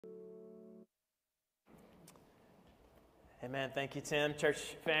Amen. Thank you, Tim. Church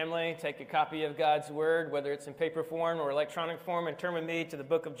family, take a copy of God's Word, whether it's in paper form or electronic form, and turn with me to the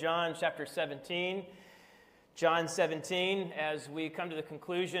book of John, chapter 17. John 17, as we come to the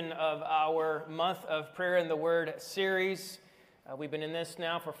conclusion of our month of Prayer in the Word series. We've been in this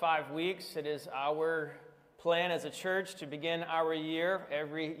now for 5 weeks. It is our plan as a church to begin our year,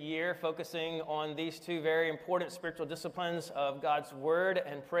 every year, focusing on these two very important spiritual disciplines of God's Word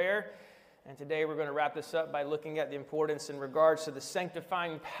and prayer. And today we're going to wrap this up by looking at the importance in regards to the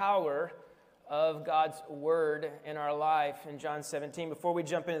sanctifying power of God's Word in our life in John 17. Before we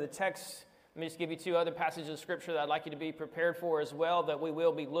jump into the text, let me just give you two other passages of Scripture that I'd like you to be prepared for as well, that we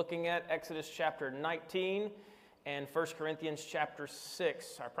will be looking at: Exodus chapter 19 and 1 Corinthians chapter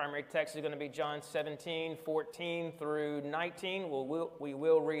 6. Our primary text is going to be John 17, 14 through 19. We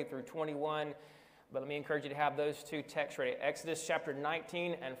will read through 21. But let me encourage you to have those two texts ready. Exodus chapter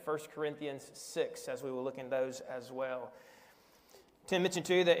 19 and 1 Corinthians 6, as we will look in those as well. Tim mentioned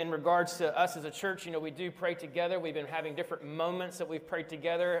to you that in regards to us as a church, we do pray together. We've been having different moments that we've prayed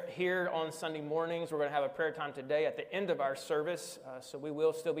together. Here on Sunday mornings, we're going to have a prayer time today at the end of our service. So we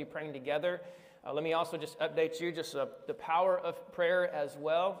will still be praying together. Let me also just update you just the power of prayer as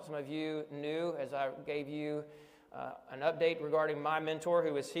well. Some of you knew as I gave you an update regarding my mentor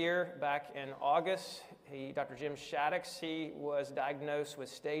who was here back in August. Dr. Jim Shaddix, he was diagnosed with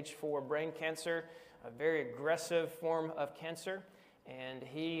stage 4 brain cancer, a very aggressive form of cancer, and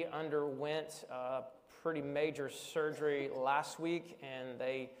he underwent pretty major surgery last week, and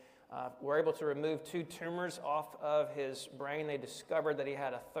they were able to remove 2 tumors off of his brain. They discovered that he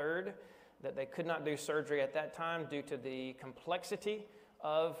had a third, that they could not do surgery at that time due to the complexity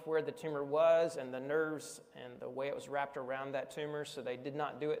of where the tumor was and the nerves and the way it was wrapped around that tumor, so they did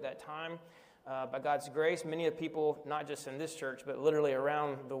not do it that time. By God's grace, many of the people, not just in this church, but literally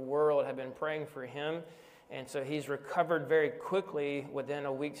around the world, have been praying for him, and so he's recovered very quickly within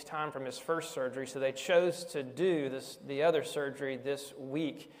a week's time from his first surgery, so they chose to do the other surgery this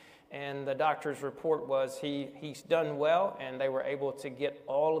week, and the doctor's report was he's done well, and they were able to get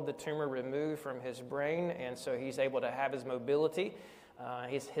all of the tumor removed from his brain, and so he's able to have his mobility.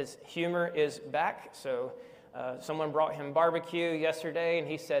 His humor is back, so someone brought him barbecue yesterday, and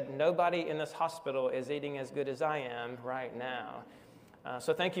he said, "Nobody in this hospital is eating as good as I am right now."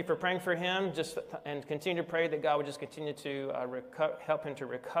 So thank you for praying for him, and continue to pray that God would just continue to help him to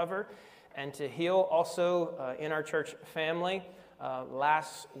recover and to heal. Also, in our church family,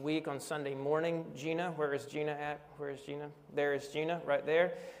 last week on Sunday morning, Gina, where is Gina at? Where is Gina? There is Gina, right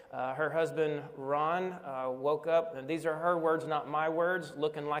there. Her husband, Ron, woke up, and these are her words, not my words,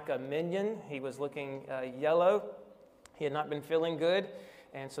 looking like a minion. He was looking yellow. He had not been feeling good,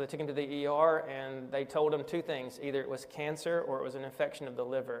 and so they took him to the ER, and they told him 2 things. Either it was cancer or it was an infection of the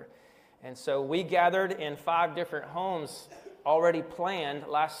liver. And so we gathered in 5 different homes already planned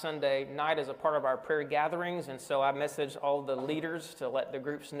last Sunday night as a part of our prayer gatherings, and so I messaged all the leaders to let the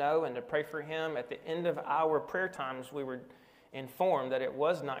groups know and to pray for him. At the end of our prayer times, we were informed that it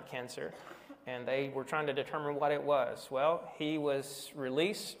was not cancer, and they were trying to determine what it was. Well, he was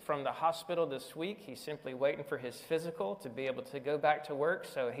released from the hospital this week. He's simply waiting for his physical to be able to go back to work,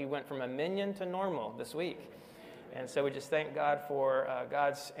 so he went from a minion to normal this week. And so we just thank God for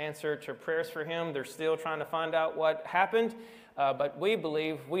God's answer to prayers for him. They're still trying to find out what happened, but we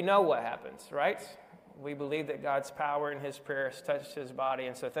believe we know what happens, right? We believe that God's power in his prayers touched his body,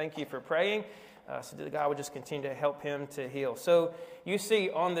 and so thank you for praying. So that God would just continue to help him to heal. So you see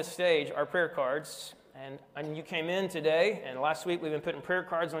on the stage our prayer cards, and you came in today, and last week we've been putting prayer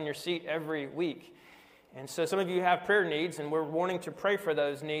cards on your seat every week. And so some of you have prayer needs, and we're wanting to pray for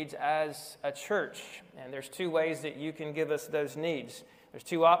those needs as a church. And there's 2 ways that you can give us those needs. There's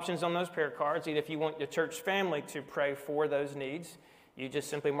 2 options on those prayer cards. Either if you want your church family to pray for those needs, you just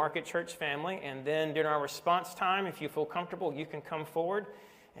simply mark it church family, and then during our response time, if you feel comfortable, you can come forward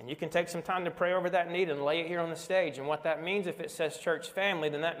and you can take some time to pray over that need and lay it here on the stage. And what that means, if it says church family,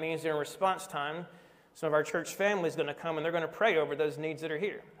 then that means during response time, some of our church family is going to come and they're going to pray over those needs that are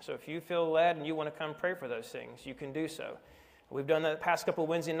here. So if you feel led and you want to come pray for those things, you can do so. We've done that the past couple of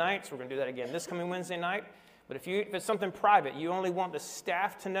Wednesday nights. We're going to do that again this coming Wednesday night. But if it's something private, you only want the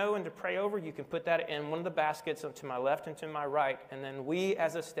staff to know and to pray over, you can put that in one of the baskets to my left and to my right. And then we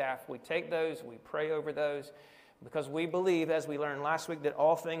as a staff, we take those, we pray over those, because we believe, as we learned last week, that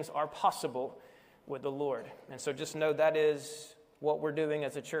all things are possible with the Lord. And so just know that is what we're doing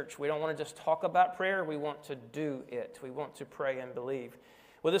as a church. We don't want to just talk about prayer. We want to do it. We want to pray and believe.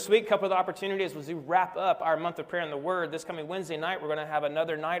 Well, this week, a couple of opportunities as we wrap up our month of prayer in the Word. This coming Wednesday night, we're going to have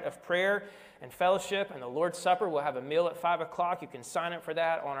another night of prayer and fellowship and the Lord's Supper. We'll have a meal at 5 o'clock. You can sign up for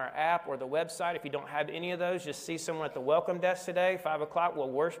that on our app or the website. If you don't have any of those, just see someone at the welcome desk today. 5 o'clock,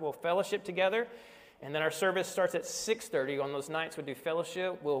 we'll fellowship together. And then our service starts at 6:30 on those nights we do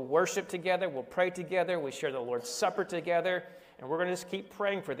fellowship. We'll worship together. We'll pray together. We share the Lord's Supper together. And we're going to just keep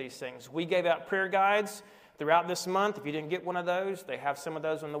praying for these things. We gave out prayer guides throughout this month. If you didn't get one of those, they have some of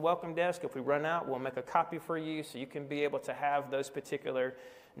those on the welcome desk. If we run out, we'll make a copy for you so you can be able to have those particular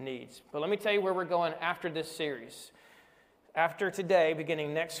needs. But let me tell you where we're going after this series. After today,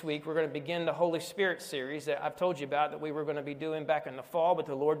 beginning next week, we're going to begin the Holy Spirit series that I've told you about that we were going to be doing back in the fall, but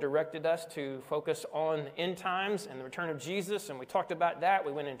the Lord directed us to focus on end times and the return of Jesus, and we talked about that.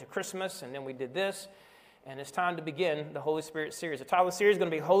 We went into Christmas, and then we did this. And it's time to begin the Holy Spirit series. The title of the series is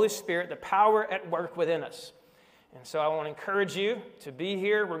going to be Holy Spirit, the Power at Work Within Us. And so I want to encourage you to be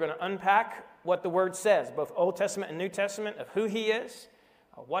here. We're going to unpack what the Word says, both Old Testament and New Testament, of who He is,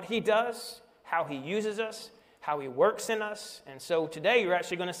 what He does, how He uses us, how He works in us. And so today you're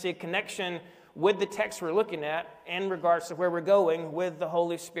actually going to see a connection with the text we're looking at in regards to where we're going with the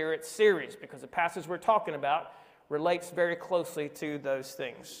Holy Spirit series, because the passage we're talking about relates very closely to those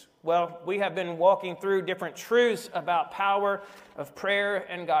things. Well, we have been walking through different truths about power of prayer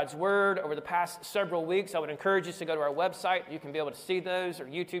and God's Word over the past several weeks. I would encourage you to go to our website. You can be able to see those, or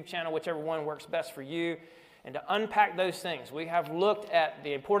YouTube channel, whichever one works best for you, and to unpack those things. We have looked at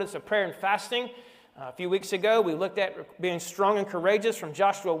the importance of prayer and fasting. A few weeks ago, we looked at being strong and courageous from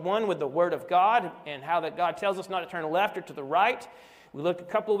Joshua 1 with the Word of God, and how that God tells us not to turn left or to the right. We looked a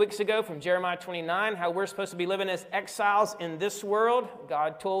couple of weeks ago from Jeremiah 29, how we're supposed to be living as exiles in this world.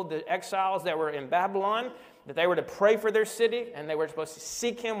 God told the exiles that were in Babylon that they were to pray for their city, and they were supposed to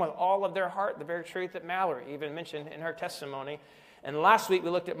seek Him with all of their heart, the very truth that Mallory even mentioned in her testimony. And last week we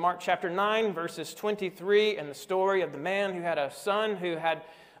looked at Mark chapter 9, verses 23, and the story of the man who had a son who had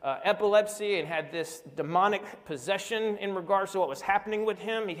epilepsy and had this demonic possession in regards to what was happening with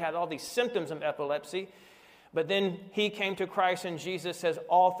him. He had all these symptoms of epilepsy. But then he came to Christ, and Jesus says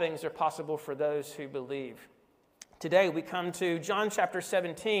all things are possible for those who believe. Today we come to John chapter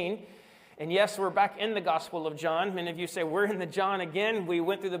 17. And yes, we're back in the Gospel of John. Many of you say, we're in the John again. We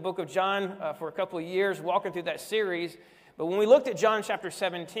went through the book of John for a couple of years, walking through that series. But when we looked at John chapter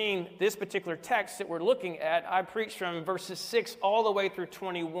 17, this particular text that we're looking at, I preached from verses 6 all the way through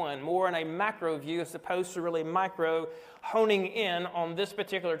 21, more in a macro view as opposed to really micro, honing in on this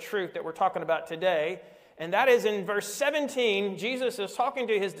particular truth that we're talking about today. And that is in verse 17, Jesus is talking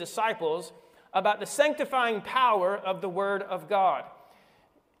to His disciples about the sanctifying power of the Word of God.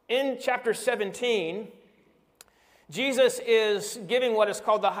 In chapter 17, Jesus is giving what is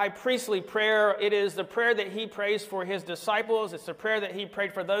called the high priestly prayer. It is the prayer that He prays for His disciples. It's the prayer that He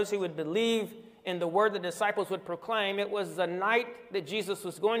prayed for those who would believe in the word the disciples would proclaim. It was the night that Jesus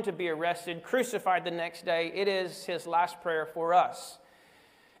was going to be arrested, crucified the next day. It is His last prayer for us.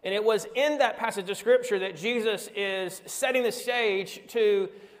 And it was in that passage of Scripture that Jesus is setting the stage to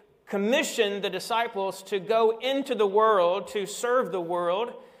commission the disciples to go into the world, to serve the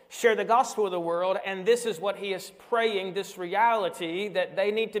world, share the gospel with the world. And this is what He is praying, this reality that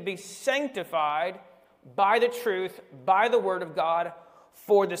they need to be sanctified by the truth, by the Word of God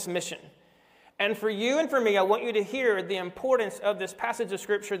for this mission. And for you and for me, I want you to hear the importance of this passage of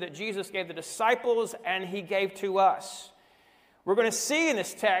Scripture that Jesus gave the disciples and He gave to us. We're going to see in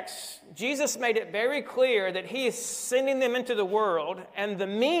this text, Jesus made it very clear that He is sending them into the world, and the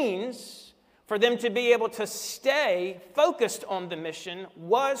means for them to be able to stay focused on the mission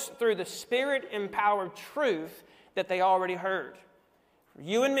was through the Spirit-empowered truth that they already heard. For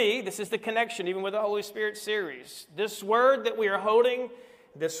you and me, this is the connection even with the Holy Spirit series. This word that we are holding,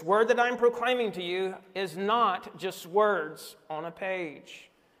 this word that I'm proclaiming to you, is not just words on a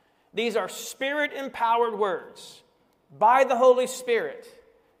page. These are Spirit-empowered words by the Holy Spirit.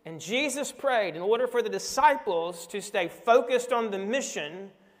 And Jesus prayed in order for the disciples to stay focused on the mission,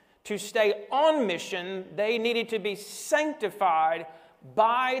 to stay on mission, they needed to be sanctified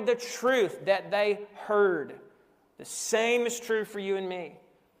by the truth that they heard. The same is true for you and me.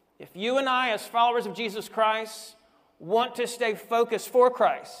 If you and I, as followers of Jesus Christ, want to stay focused for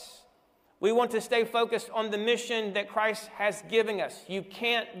Christ, we want to stay focused on the mission that Christ has given us. You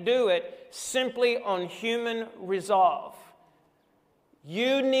can't do it simply on human resolve.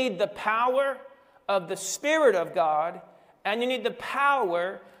 You need the power of the Spirit of God, and you need the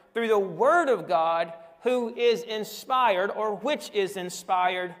power through the Word of God, who is inspired, or which is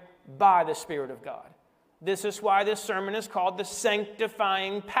inspired by the Spirit of God. This is why this sermon is called the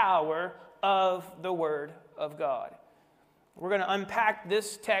sanctifying power of the Word of God. We're going to unpack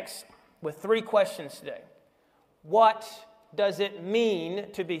this text with three questions today. What does it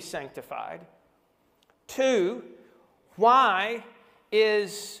mean to be sanctified? 2, why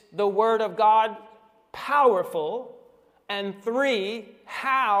is the Word of God powerful? And 3,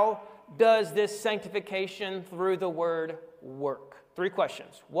 how does this sanctification through the Word work? 3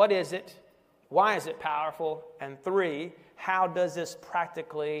 questions. What is it? Why is it powerful? And 3, how does this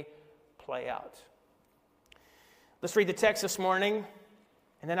practically play out? Let's read the text this morning,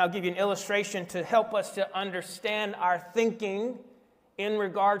 and then I'll give you an illustration to help us to understand our thinking in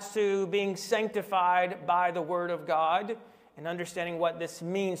regards to being sanctified by the Word of God and understanding what this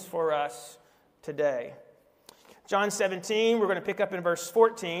means for us today. John 17, we're going to pick up in verse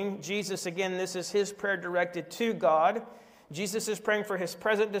 14. Jesus, again, this is his prayer directed to God. Jesus is praying for his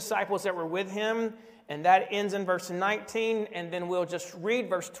present disciples that were with him, and that ends in verse 19, and then we'll just read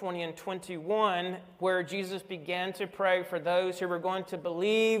verse 20 and 21, where Jesus began to pray for those who were going to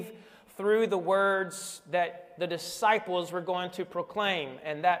believe through the words that the disciples were going to proclaim,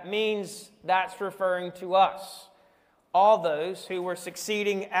 and that means that's referring to us. All those who were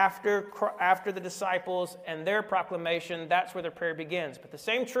succeeding after the disciples and their proclamation, that's where the prayer begins. But the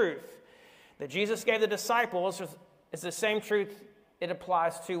same truth that Jesus gave the disciples is the same truth it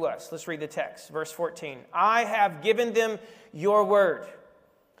applies to us. Let's read the text. Verse 14. I have given them your word,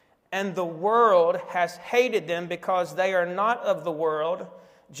 and the world has hated them because they are not of the world,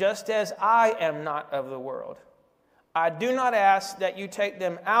 just as I am not of the world. I do not ask that you take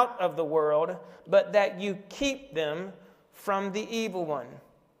them out of the world, but that you keep them from the evil one.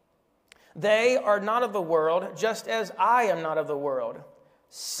 They are not of the world, just as I am not of the world.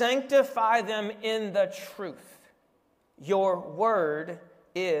 Sanctify them in the truth. Your word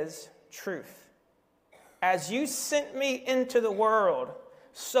is truth. As you sent me into the world,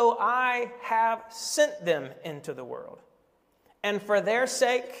 so I have sent them into the world. And for their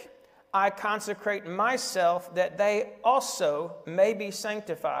sake, I consecrate myself that they also may be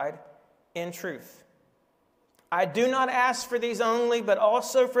sanctified in truth. I do not ask for these only, but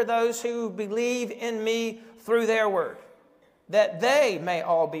also for those who believe in me through their word, that they may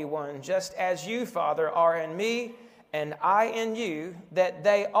all be one, just as you, Father, are in me, and I in you, that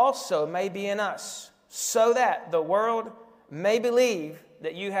they also may be in us, so that the world may believe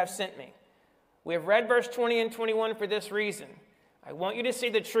that you have sent me. We have read verse 20 and 21 for this reason. I want you to see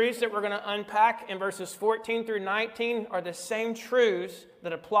the truths that we're going to unpack in verses 14 through 19 are the same truths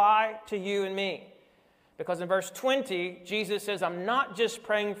that apply to you and me. Because in verse 20, Jesus says, I'm not just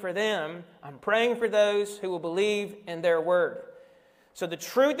praying for them, I'm praying for those who will believe in their word. So the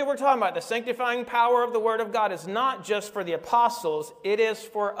truth that we're talking about, the sanctifying power of the Word of God, is not just for the apostles, it is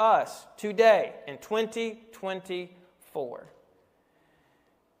for us today in 2024.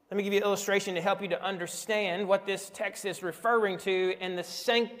 Let me give you an illustration to help you to understand what this text is referring to in the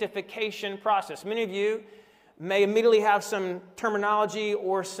sanctification process. Many of you may immediately have some terminology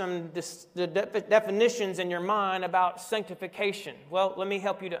or some definitions in your mind about sanctification. Well, let me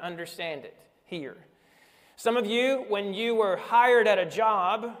help you to understand it here. Some of you, when you were hired at a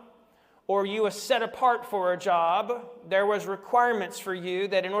job or you were set apart for a job, there was requirements for you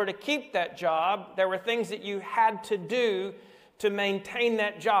that in order to keep that job, there were things that you had to do to maintain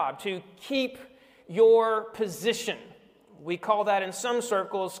that job, to keep your position. We call that in some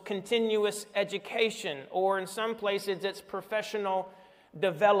circles continuous education, or in some places it's professional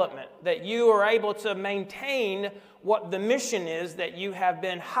development, that you are able to maintain what the mission is that you have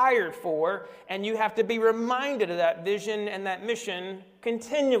been hired for, and you have to be reminded of that vision and that mission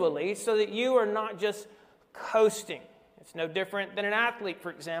continually so that you are not just coasting. It's no different than an athlete,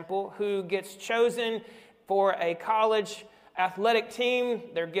 for example, who gets chosen for a college athletic team.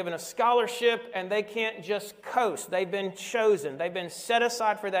 They're given a scholarship, and they can't just coast. They've been chosen. They've been set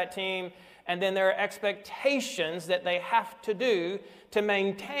aside for that team, and then there are expectations that they have to do to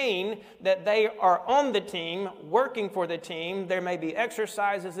maintain that they are on the team, working for the team. There may be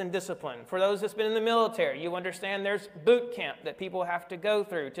exercises and discipline. For those that's been in the military, you understand there's boot camp that people have to go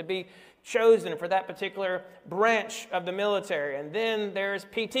through to be chosen for that particular branch of the military. And then there's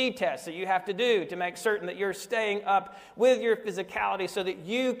PT tests that you have to do to make certain that you're staying up with your physicality so that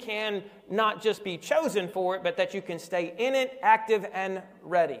you can not just be chosen for it, but that you can stay in it, active and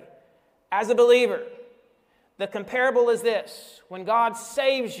ready. As a believer, the comparable is this. When God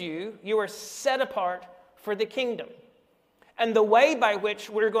saves you, you are set apart for the kingdom. And the way by which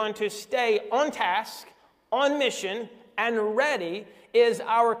we're going to stay on task, on mission, and ready is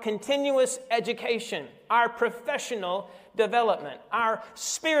our continuous education, our professional development, our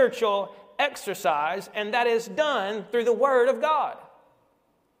spiritual exercise, and that is done through the Word of God.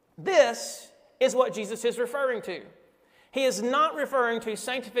 This is what Jesus is referring to. He is not referring to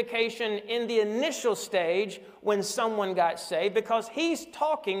sanctification in the initial stage when someone got saved, because he's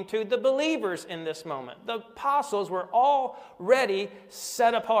talking to the believers in this moment. The apostles were already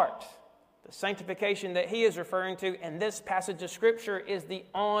set apart. The sanctification that he is referring to in this passage of Scripture is the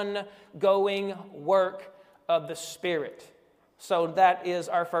ongoing work of the Spirit. So that is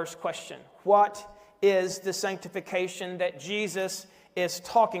our first question. What is the sanctification that Jesus is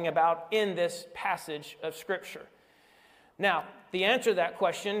talking about in this passage of Scripture? Now, the answer to that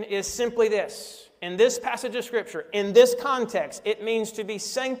question is simply this. In this passage of Scripture, in this context, it means to be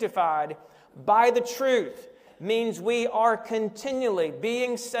sanctified by the truth. Means we are continually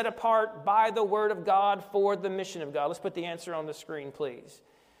being set apart by the Word of God for the mission of God. Let's put the answer on the screen, please.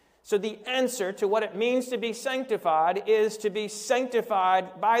 So the answer to what it means to be sanctified is to be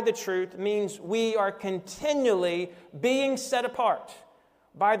sanctified by the truth means we are continually being set apart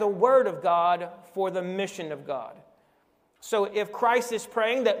by the Word of God for the mission of God. So if Christ is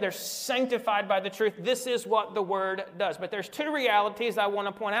praying that they're sanctified by the truth, this is what the Word does. But there's two realities I want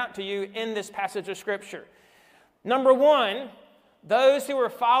to point out to you in this passage of Scripture. Number one, those who are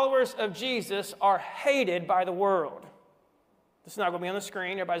followers of Jesus are hated by the world. This is not going to be on the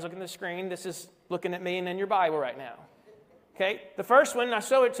screen. Everybody's looking at the screen. This is looking at me and in your Bible right now. Okay? The first one, I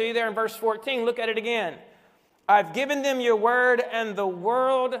show it to you there in verse 14. Look at it again. I've given them your word, and the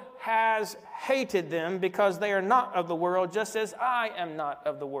world has hated them because they are not of the world, just as I am not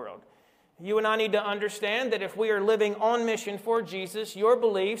of the world. You and I need to understand that if we are living on mission for Jesus, your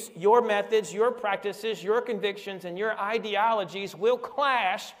beliefs, your methods, your practices, your convictions, and your ideologies will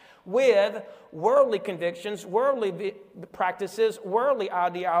clash with worldly convictions, worldly practices, worldly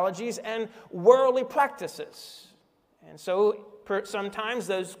ideologies, and worldly practices. And so sometimes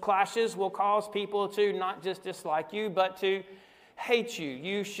those clashes will cause people to not just dislike you, but to hate you.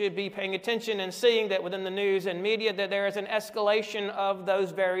 You should be paying attention and seeing that within the news and media that there is an escalation of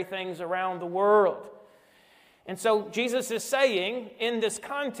those very things around the world. And so Jesus is saying, in this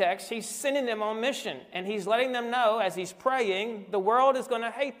context, he's sending them on mission. And he's letting them know, as he's praying, the world is going to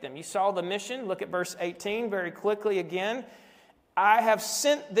hate them. You saw the mission. Look at verse 18 very quickly again. I have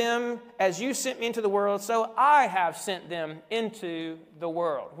sent them as you sent me into the world, so I have sent them into the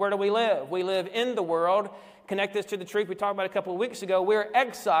world. Where do we live? We live in the world. Connect this to the truth we talked about a couple of weeks ago. We're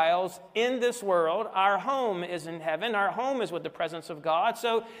exiles in this world. Our home is in heaven. Our home is with the presence of God.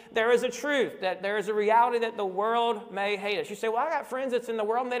 So there is a truth, that there is a reality that the world may hate us. You say, well, I got friends that's in the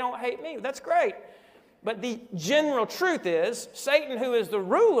world and they don't hate me. That's great. But the general truth is, Satan, who is the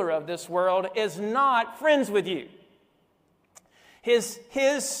ruler of this world, is not friends with you.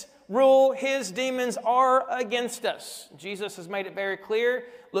 His rule, his demons are against us. Jesus has made it very clear.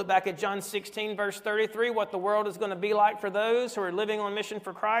 Look back at John 16, verse 33, what the world is going to be like for those who are living on mission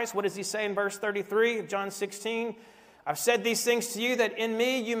for Christ. What does he say in verse 33 of John 16? I've said these things to you that in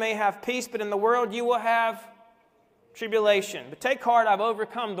me you may have peace, but in the world you will have tribulation. But take heart, I've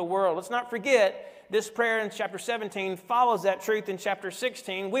overcome the world. Let's not forget, this prayer in chapter 17 follows that truth in chapter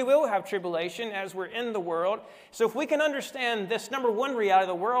 16. We will have tribulation as we're in the world. So if we can understand this number one reality,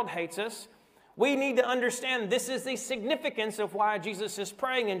 the world hates us, we need to understand this is the significance of why Jesus is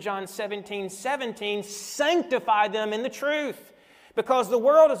praying in John 17:17, sanctify them in the truth. Because the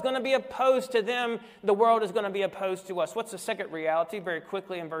world is going to be opposed to them, the world is going to be opposed to us. What's the second reality? Very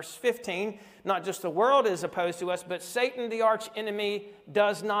quickly in verse 15, not just the world is opposed to us, but Satan, the arch enemy,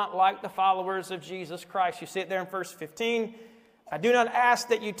 does not like the followers of Jesus Christ. You see it there in verse 15. I do not ask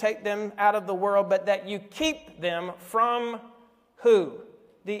that you take them out of the world, but that you keep them from who?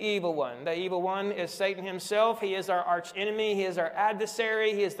 The evil one. The evil one is Satan himself. He is our arch enemy. He is our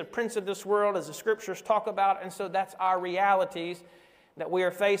adversary. He is the prince of this world, as the scriptures talk about. And so that's our realities that we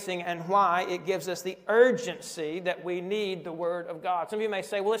are facing, and why it gives us the urgency that we need the Word of God. Some of you may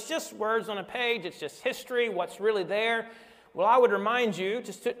say, well, it's just words on a page. It's just history. What's really there? Well, I would remind you,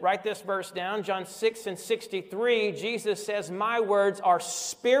 just to write this verse down, John 6:63, Jesus says, my words are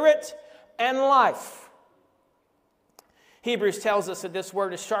spirit and life. Hebrews tells us that this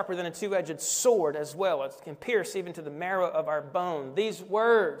word is sharper than a two-edged sword as well. It can pierce even to the marrow of our bone. These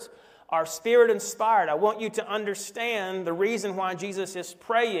words are spirit-inspired. I want you to understand the reason why Jesus is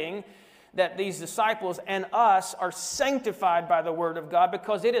praying that these disciples and us are sanctified by the Word of God,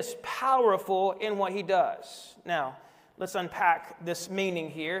 because it is powerful in what He does. Now, let's unpack this meaning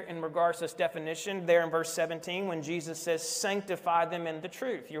here in regards to this definition. There in verse 17, when Jesus says, sanctify them in the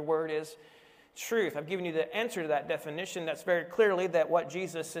truth. Your word is truth. I've given you the answer to that definition. That's very clearly that what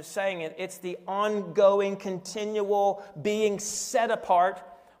Jesus is saying, it's the ongoing, continual being set apart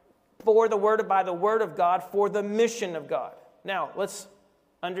for the Word, by the Word of God, for the mission of God. Now, let's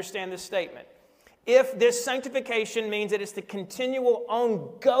understand this statement. If this sanctification means that it's the continual,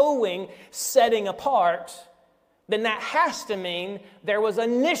 ongoing setting apart, then that has to mean there was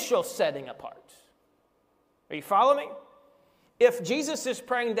initial setting apart. Are you following me? If Jesus is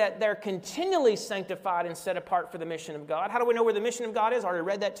praying that they're continually sanctified and set apart for the mission of God, how do we know where the mission of God is? I already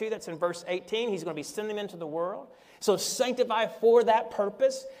read that too. That's in verse 18. He's going to be sending them into the world. So sanctify for that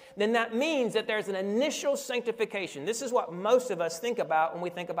purpose. Then that means that there's an initial sanctification. This is what most of us think about when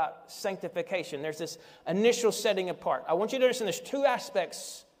we think about sanctification. There's this initial setting apart. I want you to understand there's two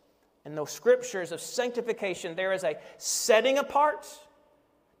aspects in those scriptures of sanctification. There is a setting apart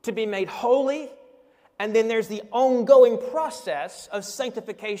to be made holy. And then there's the ongoing process of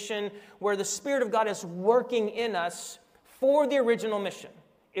sanctification where the Spirit of God is working in us for the original mission.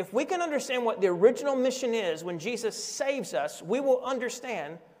 If we can understand what the original mission is when Jesus saves us, we will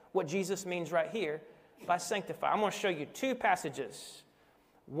understand what Jesus means right here by sanctify. I'm going to show you two passages,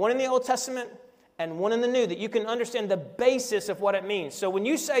 one in the Old Testament and one in the New, that you can understand the basis of what it means. So when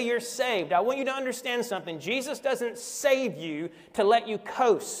you say you're saved, I want you to understand something. Jesus doesn't save you to let you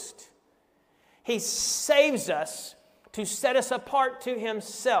coast. He saves us to set us apart to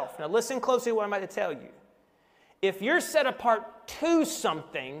Himself. Now listen closely to what I'm about to tell you. If you're set apart to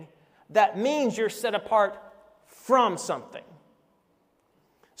something, that means you're set apart from something.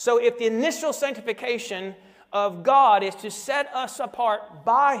 So if the initial sanctification of God is to set us apart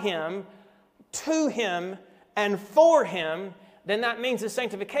by Him, to Him, and for Him, then that means the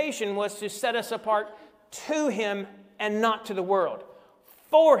sanctification was to set us apart to Him and not to the world.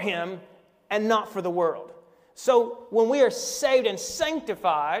 For Him and not for the world. So when we are saved and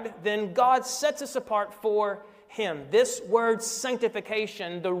sanctified, then God sets us apart for Him. This word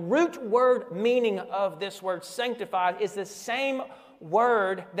sanctification, the root word meaning of this word sanctified is the same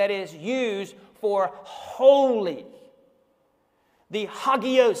word that is used for holy. The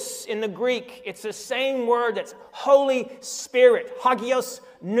hagios in the Greek, it's the same word that's Holy Spirit, hagios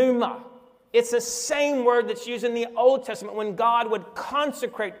pneuma. It's the same word that's used in the Old Testament when God would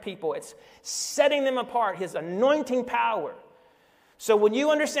consecrate people. It's setting them apart, His anointing power. So when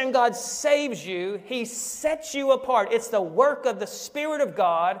you understand God saves you, He sets you apart. It's the work of the Spirit of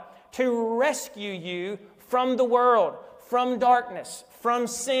God to rescue you from the world, from darkness, from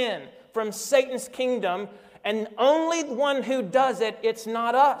sin, from Satan's kingdom. And only the one who does it, it's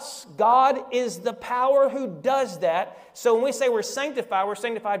not us. God is the power who does that. So when we say we're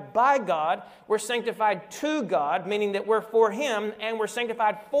sanctified by God. We're sanctified to God, meaning that we're for Him, and we're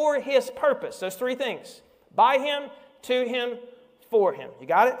sanctified for His purpose. Those three things. By Him, to Him, for Him. You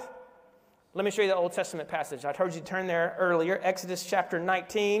got it? Let me show you the Old Testament passage. I told you to turn there earlier. Exodus chapter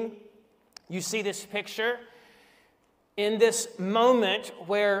 19. You see this picture in this moment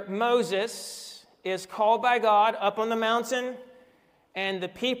where Moses is called by God up on the mountain, and the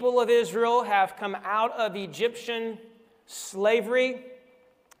people of Israel have come out of Egyptian slavery,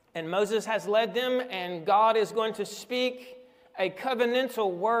 and Moses has led them, and God is going to speak a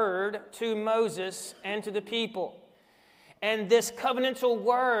covenantal word to Moses and to the people. And this covenantal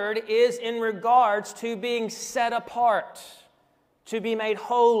word is in regards to being set apart, to be made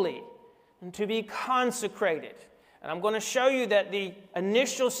holy, and to be consecrated. And I'm going to show you that the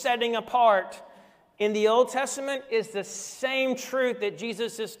initial setting apart in the Old Testament is the same truth that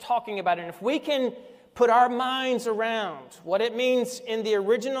Jesus is talking about. And if we can put our minds around what it means in the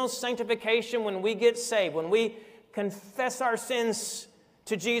original sanctification when we get saved, when we confess our sins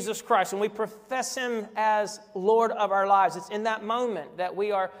to Jesus Christ, when we profess Him as Lord of our lives, it's in that moment that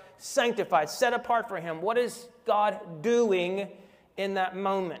we are sanctified, set apart for Him. What is God doing in that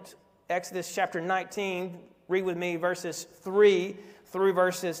moment? Exodus chapter 19, read with me verses 3 through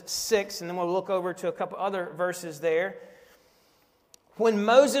verses 6, and then we'll look over to a couple other verses there. When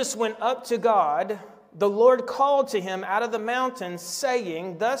Moses went up to God, the Lord called to him out of the mountain,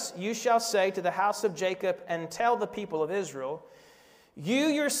 saying, "Thus you shall say to the house of Jacob and tell the people of Israel, you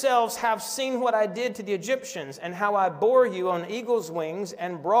yourselves have seen what I did to the Egyptians, and how I bore you on eagle's wings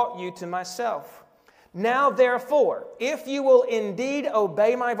and brought you to myself. Now therefore, if you will indeed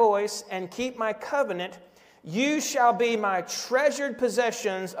obey my voice and keep my covenant, you shall be my treasured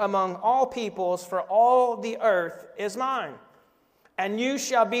possessions among all peoples, for all the earth is mine. And you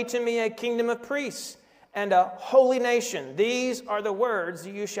shall be to me a kingdom of priests and a holy nation. These are the words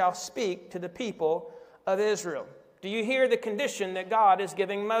you shall speak to the people of Israel." Do you hear the condition that God is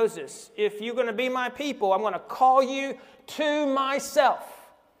giving Moses? If you're going to be my people, I'm going to call you to myself.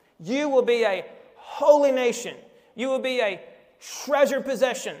 You will be a holy nation. You will be a treasured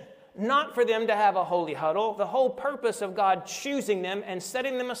possession not for them to have a holy huddle. The whole purpose of God choosing them and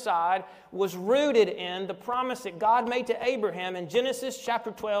setting them aside was rooted in the promise that God made to Abraham in Genesis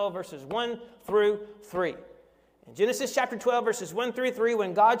chapter 12, verses 1 through 3. In Genesis chapter 12, verses 1 through 3,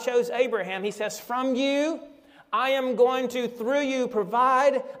 when God chose Abraham, he says, "From you, I am going to, through you,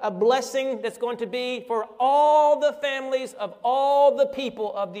 provide a blessing that's going to be for all the families of all the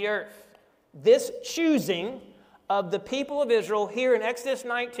people of the earth." This choosing of the people of Israel here in Exodus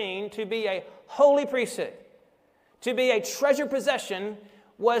 19 to be a holy priesthood, to be a treasured possession,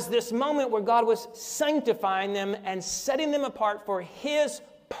 was this moment where God was sanctifying them and setting them apart for His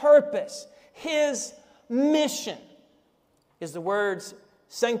purpose, His mission. Is the words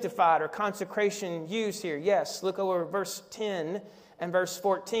sanctified or consecration used here? Yes. Look over verse 10 and verse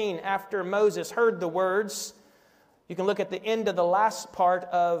 14. After Moses heard the words, you can look at the end of the last part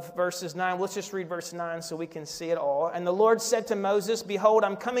of verses 9. Let's just read verse 9 so we can see it all. "And the Lord said to Moses, Behold,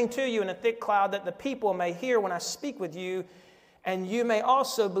 I'm coming to you in a thick cloud, that the people may hear when I speak with you, and you may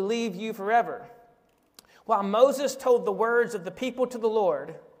also believe you forever." While Moses told the words of the people to the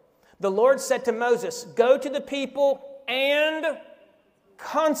Lord said to Moses, "Go to the people and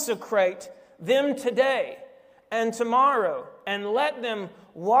consecrate them today and tomorrow, and let them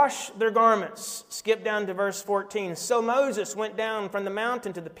wash their garments." Skip down to verse 14. "So Moses went down from the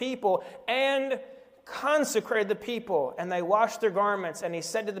mountain to the people and consecrated the people, and they washed their garments. And he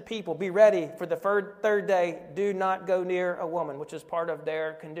said to the people, Be ready for the third day. Do not go near a woman," which is part of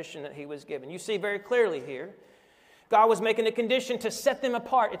their condition that he was given. You see very clearly here, God was making a condition to set them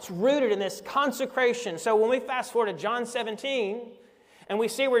apart. It's rooted in this consecration. So when we fast forward to John 17, and we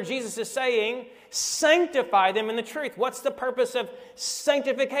see where Jesus is saying, sanctify them in the truth. What's the purpose of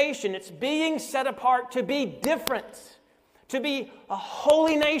sanctification? It's being set apart to be different, to be a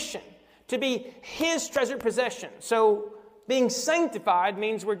holy nation, to be His treasured possession. So being sanctified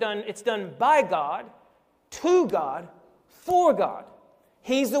means it's done by God, to God, for God.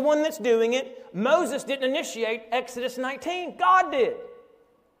 He's the one that's doing it. Moses didn't initiate Exodus 19. God did.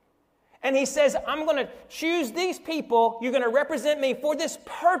 And he says, I'm going to choose these people. You're going to represent me for this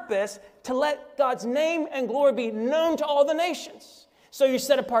purpose, to let God's name and glory be known to all the nations. So you're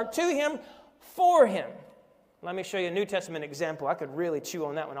set apart to Him, for Him. Let me show you a New Testament example. I could really chew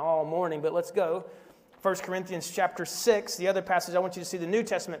on that one all morning, but let's go. 1 Corinthians chapter 6, the other passage. I want you to see the New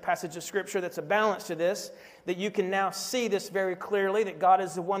Testament passage of Scripture that's a balance to this, that you can now see this very clearly, that God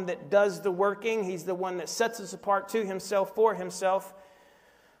is the one that does the working. He's the one that sets us apart to Himself, for Himself.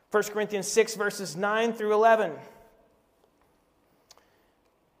 1 Corinthians 6, verses 9 through 11.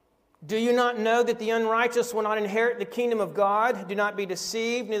 "Do you not know that the unrighteous will not inherit the kingdom of God? Do not be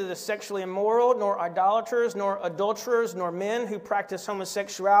deceived, neither the sexually immoral, nor idolaters, nor adulterers, nor men who practice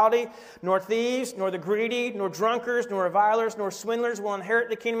homosexuality, nor thieves, nor the greedy, nor drunkards, nor revilers, nor swindlers will inherit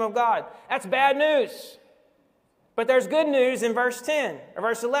the kingdom of God." That's bad news. But there's good news in verse 10, or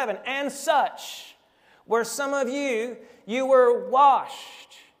verse 11. "And such, where some of you were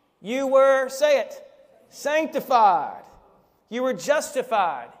washed, you were," say it, "sanctified, you were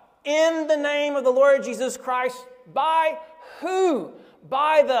justified in the name of the Lord Jesus Christ." By who?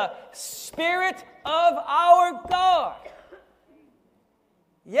 By the Spirit of our God.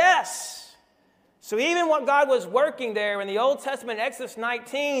 Yes. So even what God was working there in the Old Testament, Exodus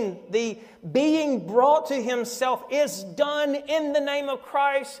 19, the being brought to Himself is done in the name of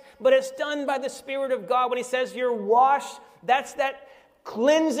Christ, but it's done by the Spirit of God. When He says you're washed, that's that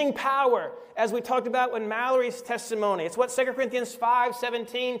cleansing power, as we talked about in Mallory's testimony. It's what 2 Corinthians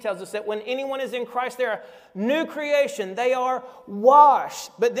 5:17 tells us, that when anyone is in Christ, they're a new creation. They are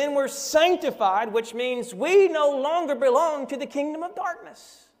washed. But then we're sanctified, which means we no longer belong to the kingdom of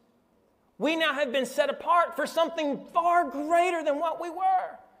darkness. We now have been set apart for something far greater than what we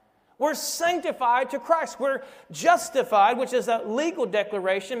were. We're sanctified to Christ. We're justified, which is a legal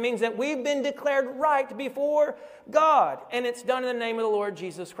declaration, means that we've been declared right before God. And it's done in the name of the Lord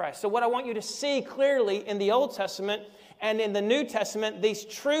Jesus Christ. So what I want you to see clearly in the Old Testament and in the New Testament, these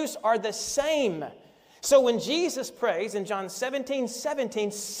truths are the same. So when Jesus prays in John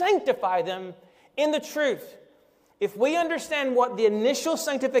 17:17, sanctify them in the truth. If we understand what the initial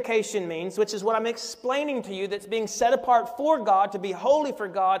sanctification means, which is what I'm explaining to you, that's being set apart for God, to be holy for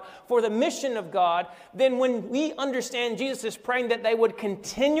God, for the mission of God, then when we understand Jesus is praying that they would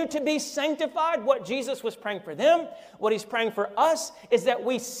continue to be sanctified, what Jesus was praying for them, what He's praying for us, is that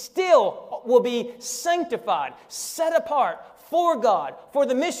we still will be sanctified, set apart for God, for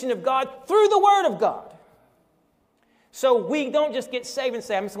the mission of God, through the Word of God. So we don't just get saved and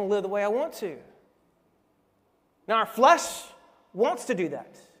say, I'm just going to live the way I want to. Now, our flesh wants to do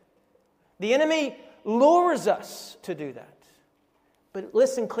that. The enemy lures us to do that. But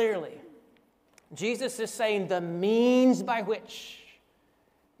listen clearly. Jesus is saying the means by which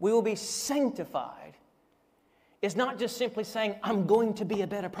we will be sanctified is not just simply saying, I'm going to be a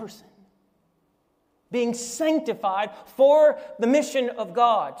better person. Being sanctified for the mission of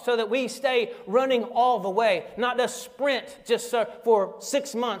God so that we stay running all the way, not a sprint just for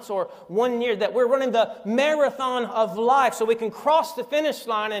 6 months or 1 year, that we're running the marathon of life so we can cross the finish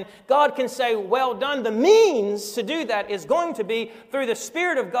line and God can say, well done. The means to do that is going to be through the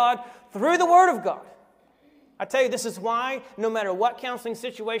Spirit of God, through the Word of God. I tell you, this is why no matter what counseling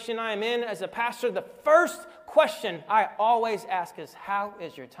situation I am in as a pastor, the first question I always ask is, how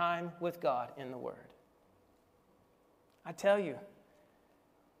is your time with God in the Word? I tell you,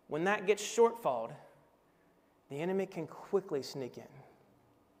 when that gets shortfalled, the enemy can quickly sneak in.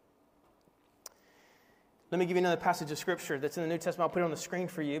 Let me give you another passage of Scripture that's in the New Testament. I'll put it on the screen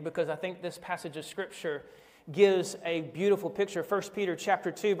for you because I think this passage of Scripture gives a beautiful picture. 1 Peter chapter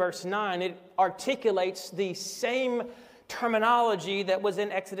 2, verse 9, it articulates the same terminology that was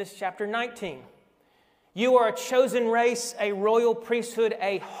in Exodus chapter 19. You are a chosen race, a royal priesthood,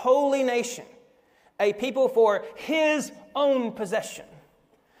 a holy nation, a people for His own possession,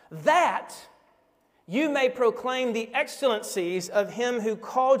 that you may proclaim the excellencies of Him who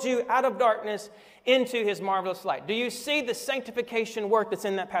called you out of darkness into His marvelous light. Do you see the sanctification work that's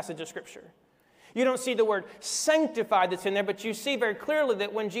in that passage of Scripture? You don't see the word sanctified that's in there, but you see very clearly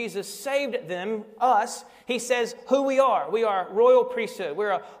that when Jesus saved them, us, He says who we are. We are royal priesthood. We're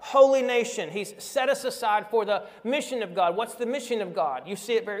a holy nation. He's set us aside for the mission of God. What's the mission of God? You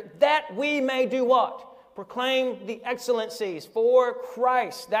see it very, that we may do what? Proclaim the excellencies for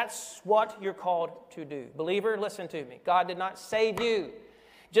Christ. That's what you're called to do. Believer, listen to me. God did not save you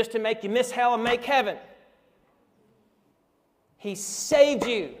just to make you miss hell and make heaven. He saved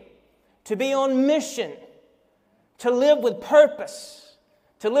you to be on mission, to live with purpose,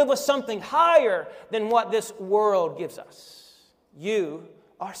 to live with something higher than what this world gives us. You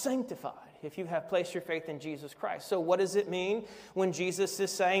are sanctified if you have placed your faith in Jesus Christ. So what does it mean when Jesus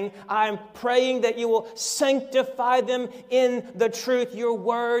is saying, I'm praying that you will sanctify them in the truth? Your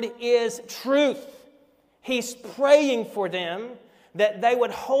word is truth. He's praying for them that they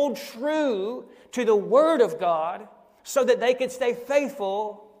would hold true to the word of God so that they could stay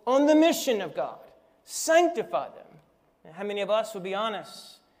faithful on the mission of God. Sanctify them. And how many of us will be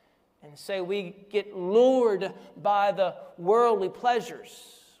honest and say we get lured by the worldly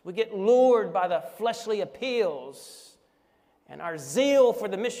pleasures? We get lured by the fleshly appeals, and our zeal for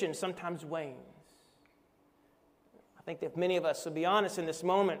the mission sometimes wanes. I think that if many of us would be honest in this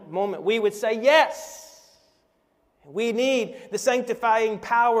moment, we would say yes. We need the sanctifying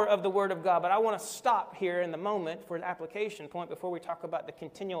power of the Word of God. But I want to stop here in the moment for an application point before we talk about the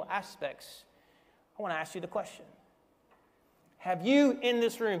continual aspects. I want to ask you the question. Have you in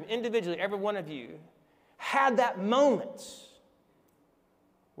this room, individually, every one of you, had that moment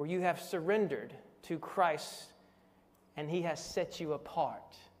where you have surrendered to Christ and He has set you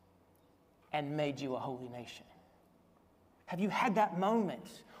apart and made you a holy nation? Have you had that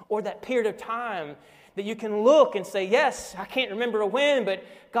moment or that period of time that you can look and say, yes, I can't remember a when, but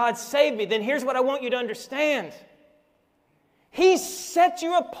God saved me? Then here's what I want you to understand. He set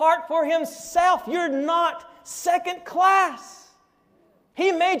you apart for Himself. You're not second class.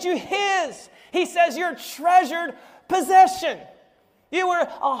 He made you His. He says you're treasured possession. You were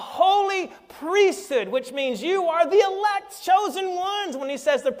a holy priesthood, which means you are the elect, chosen ones. When He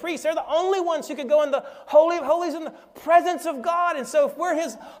says the priests, they're the only ones who could go in the Holy of Holies in the presence of God. And so if we're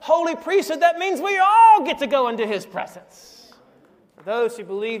His holy priesthood, that means we all get to go into His presence. For those who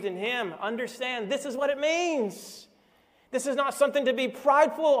believed in Him, understand this is what it means. This is not something to be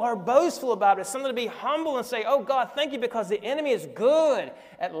prideful or boastful about. It's something to be humble and say, oh God, thank you, because the enemy is good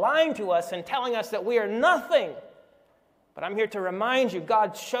at lying to us and telling us that we are nothing. But I'm here to remind you,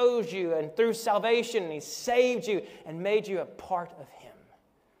 God chose you, and through salvation, He saved you and made you a part of Him.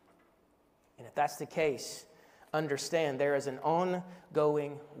 And if that's the case, understand there is an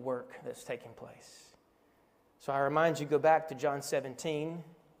ongoing work that's taking place. So I remind you, go back to John 17.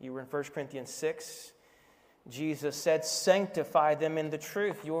 You were in 1 Corinthians 6. Jesus said, sanctify them in the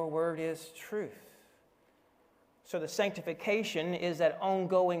truth. Your word is truth. So the sanctification is that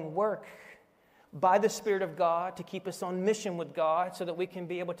ongoing work by the Spirit of God to keep us on mission with God so that we can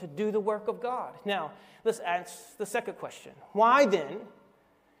be able to do the work of God. Now, let's ask the second question. Why then,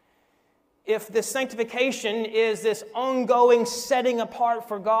 if this sanctification is this ongoing setting apart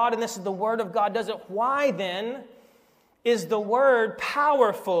for God, and this is the Word of God does it, why then is the Word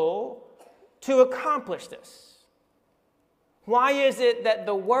powerful to accomplish this? Why is it that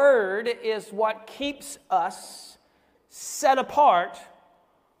the Word is what keeps us set apart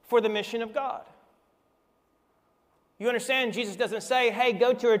for the mission of God. You understand, Jesus doesn't say, hey,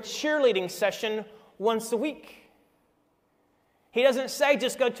 go to a cheerleading session once a week. He doesn't say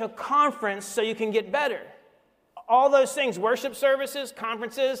just go to a conference so you can get better. All those things, worship services,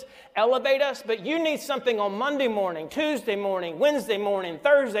 conferences, elevate us, but you need something on Monday morning, Tuesday morning, Wednesday morning,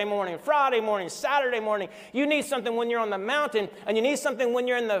 Thursday morning, Friday morning, Saturday morning. You need something when you're on the mountain, and you need something when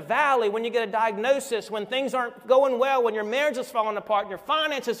you're in the valley, when you get a diagnosis, when things aren't going well, when your marriage is falling apart, your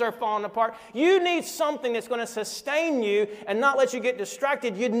finances are falling apart. You need something that's going to sustain you and not let you get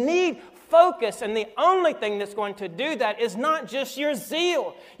distracted. You need focus, and the only thing that's going to do that is not just your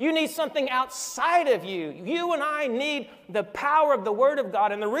zeal. You need something outside of you. You and I need the power of the Word of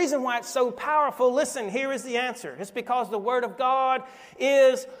God, and the reason why it's so powerful, listen, here is the answer. It's because the Word of God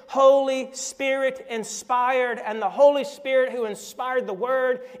is Holy Spirit inspired, and the Holy Spirit who inspired the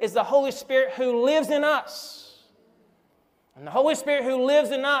Word is the Holy Spirit who lives in us. And the Holy Spirit who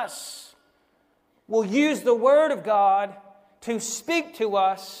lives in us will use the Word of God to speak to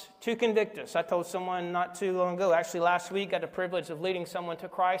us, to convict us. I told someone not too long ago, actually last week, I had the privilege of leading someone to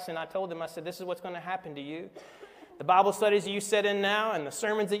Christ, and I told them, I said, this is what's going to happen to you. The Bible studies that you sit in now and the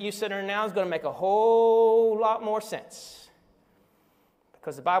sermons that you sit in now is going to make a whole lot more sense.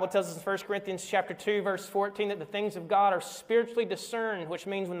 Because the Bible tells us in 1 Corinthians chapter 2, verse 14, that the things of God are spiritually discerned, which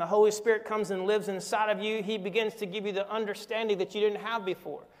means when the Holy Spirit comes and lives inside of you, He begins to give you the understanding that you didn't have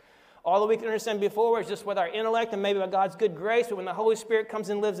before. All that we can understand before is just with our intellect and maybe by God's good grace, but when the Holy Spirit comes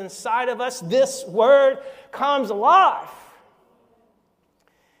and lives inside of us, this Word comes alive.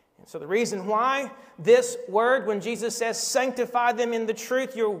 And so the reason why this Word, when Jesus says, sanctify them in the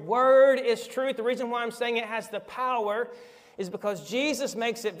truth, your Word is truth, the reason why I'm saying it has the power is because Jesus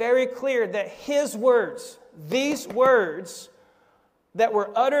makes it very clear that His words, these words that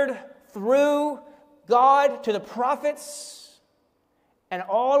were uttered through God to the prophets, and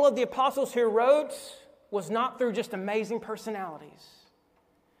all of the apostles who wrote was not through just amazing personalities,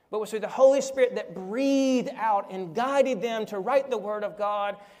 but was through the Holy Spirit that breathed out and guided them to write the Word of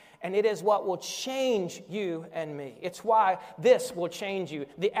God. And it is what will change you and me. It's why this will change you.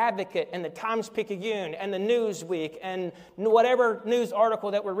 The Advocate and the Times-Picayune and the Newsweek and whatever news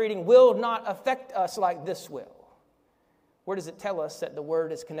article that we're reading will not affect us like this will. Where does it tell us that the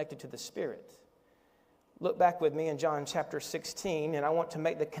Word is connected to the Spirit? Look back with me in John chapter 16, and I want to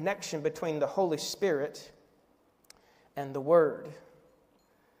make the connection between the Holy Spirit and the Word.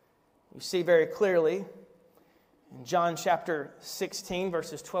 You see very clearly in John chapter 16,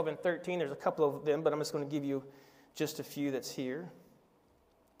 verses 12 and 13, there's a couple of them, but I'm just going to give you just a few that's here.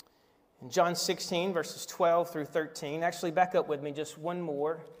 In John 16, verses 12 through 13, actually back up with me just one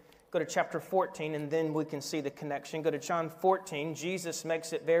more. Go to chapter 14, and then we can see the connection. Go to John 14. Jesus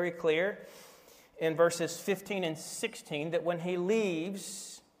makes it very clear in verses 15 and 16 that when He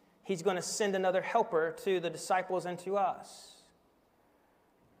leaves, He's going to send another helper to the disciples and to us.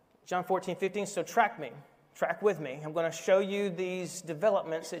 John 14, 15, so track with me. I'm going to show you these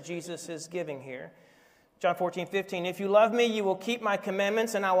developments that Jesus is giving here. John 14, 15, if you love me, you will keep my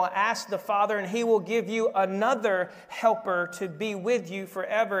commandments, and I will ask the Father, and He will give you another helper to be with you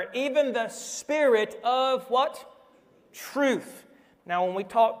forever, even the Spirit of what? Truth. Now, when we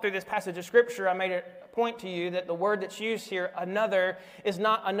talk through this passage of Scripture, I made a point to you that the word that's used here, another, is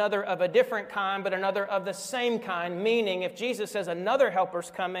not another of a different kind, but another of the same kind, meaning if Jesus says another helper's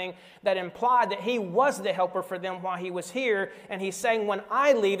coming, that implied that He was the helper for them while He was here, and He's saying when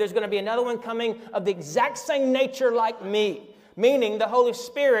I leave, there's going to be another one coming of the exact same nature like me. Meaning the Holy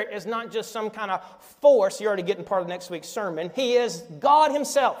Spirit is not just some kind of force. You're already getting part of next week's sermon. He is God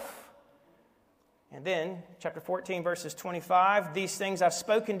Himself. And then, chapter 14, verses 25, these things I've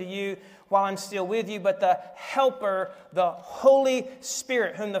spoken to you while I'm still with you, but the Helper, the Holy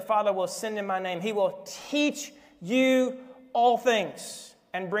Spirit, whom the Father will send in my name, He will teach you all things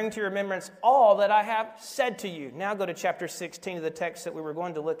and bring to your remembrance all that I have said to you. Now go to chapter 16 of the text that we were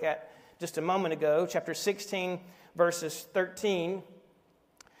going to look at just a moment ago, chapter 16, verses 13.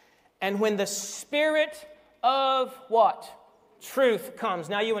 And when the Spirit of what? Truth comes.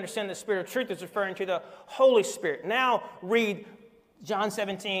 Now you understand the Spirit of truth is referring to the Holy Spirit. Now read John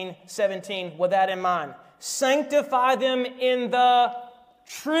 17, 17 with that in mind. Sanctify them in the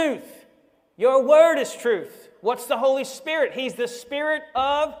truth. Your word is truth. What's the Holy Spirit? He's the Spirit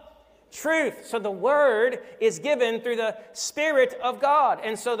of truth. So the Word is given through the Spirit of God.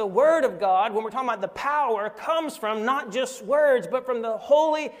 And so the Word of God, when we're talking about the power, comes from not just words, but from the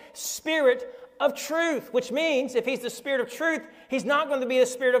Holy Spirit of truth, which means if He's the Spirit of truth, He's not going to be the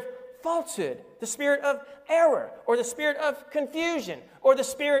spirit of falsehood, the spirit of error, or the spirit of confusion, or the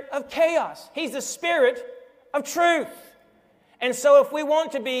spirit of chaos. He's the Spirit of truth. And so if we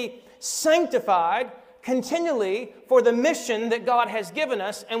want to be sanctified continually for the mission that God has given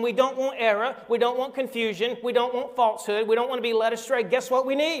us, and we don't want error, we don't want confusion, we don't want falsehood, we don't want to be led astray, guess what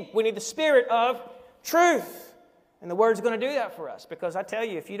we need? We need the Spirit of truth. And the Word's going to do that for us, because I tell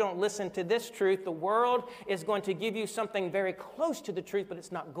you, if you don't listen to this truth, the world is going to give you something very close to the truth, but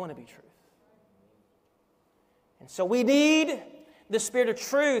it's not going to be truth. And so we need the Spirit of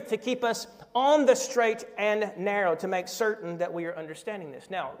truth to keep us on the straight and narrow, to make certain that we are understanding this.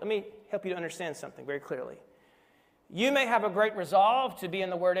 Now, let me help you to understand something very clearly. You may have a great resolve to be in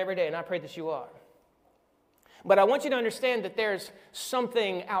the Word every day, and I pray that you are. But I want you to understand that there's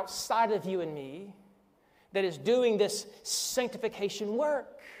something outside of you and me that is doing this sanctification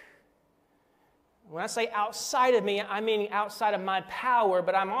work. When I say outside of me, I mean outside of my power,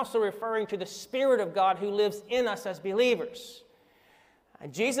 but I'm also referring to the Spirit of God who lives in us as believers.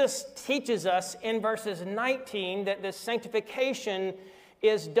 Jesus teaches us in verses 19 that this sanctification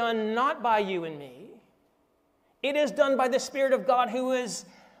is done not by you and me. It is done by the Spirit of God who is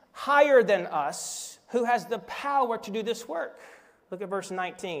higher than us, who has the power to do this work. Look at verse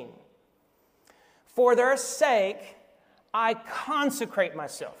 19. For their sake, I consecrate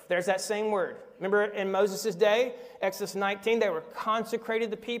myself. There's that same word. Remember in Moses' day, Exodus 19, they were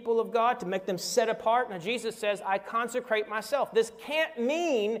consecrated the people of God to make them set apart. Now Jesus says, I consecrate myself. This can't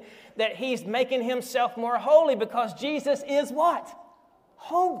mean that he's making himself more holy, because Jesus is what?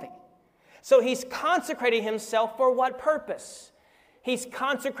 Holy. So he's consecrating himself for what purpose? He's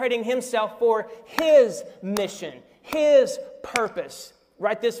consecrating himself for his mission, his purpose.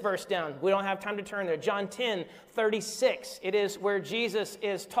 Write this verse down. We don't have time to turn there. John 10:36. It is where Jesus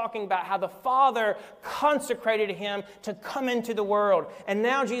is talking about how the Father consecrated him to come into the world. And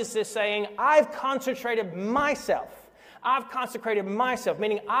now Jesus is saying, I've consecrated myself. I've consecrated myself,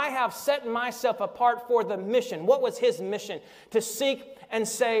 meaning I have set myself apart for the mission. What was his mission? To seek and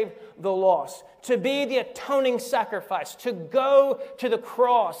save the lost, to be the atoning sacrifice, to go to the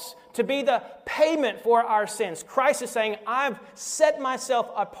cross, to be the payment for our sins. Christ is saying, I've set myself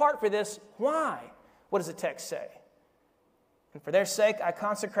apart for this. Why? What does the text say? And for their sake, I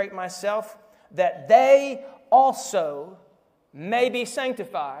consecrate myself, that they also may be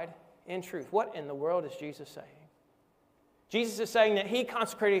sanctified in truth. What in the world is Jesus saying? Jesus is saying that he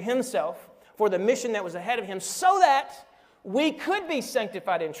consecrated himself for the mission that was ahead of him so that we could be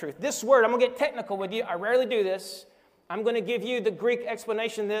sanctified in truth. This word, I'm going to get technical with you. I rarely do this. I'm going to give you the Greek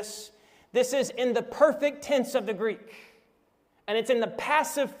explanation of this. This is in the perfect tense of the Greek. And it's in the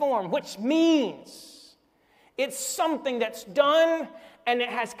passive form, which means it's something that's done and it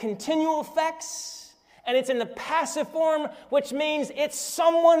has continual effects. And it's in the passive form, which means it's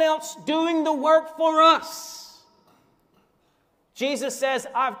someone else doing the work for us. Jesus says,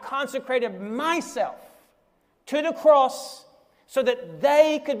 I've consecrated myself to the cross so that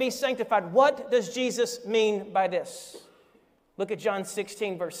they could be sanctified. What does Jesus mean by this? Look at John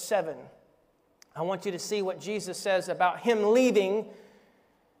 16, verse 7. I want you to see what Jesus says about him leaving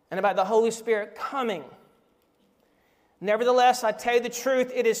and about the Holy Spirit coming. Nevertheless, I tell you the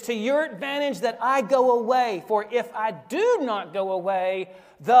truth, it is to your advantage that I go away. For if I do not go away,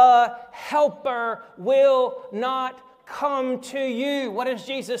 the Helper will not come to you. What is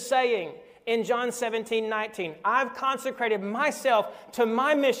Jesus saying? In John 17:19, I've consecrated myself to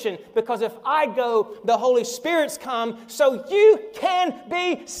my mission, because if I go, the Holy Spirit's come, so you can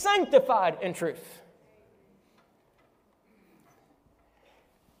be sanctified in truth.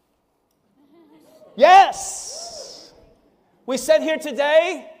 Yes! We sit here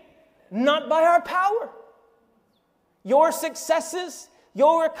today not by our power. Your successes,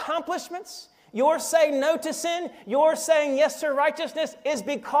 your accomplishments, your saying no to sin, your saying yes to righteousness is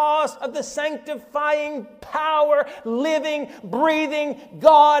because of the sanctifying power, living, breathing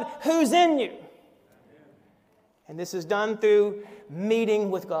God who's in you. And this is done through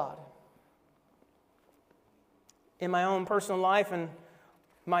meeting with God. In my own personal life and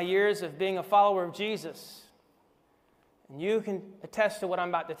my years of being a follower of Jesus, and you can attest to what I'm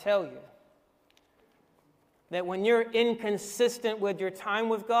about to tell you, that when you're inconsistent with your time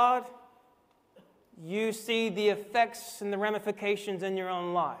with God, you see the effects and the ramifications in your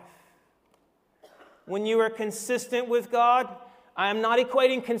own life. When you are consistent with God, I am not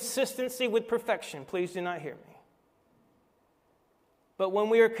equating consistency with perfection. Please do not hear me. But when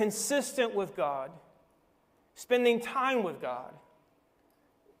we are consistent with God, spending time with God,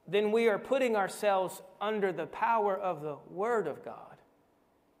 then we are putting ourselves under the power of the Word of God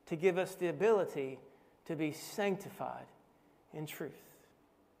to give us the ability to be sanctified in truth.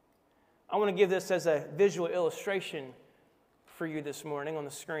 I want to give this as a visual illustration for you this morning on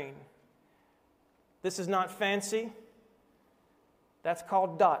the screen. This is not fancy. That's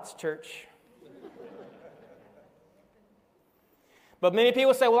called dots, church. But many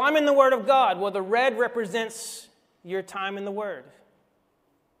people say, well, I'm in the Word of God. Well, the red represents your time in the Word.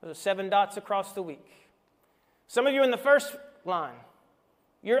 There's 7 dots across the week. Some of you in the first line,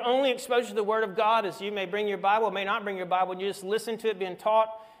 your only exposure to the Word of God is you may bring your Bible, may not bring your Bible, and you just listen to it being taught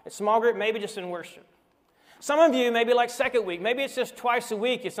at small group, maybe just in worship. Some of you, maybe like second week, maybe it's just twice a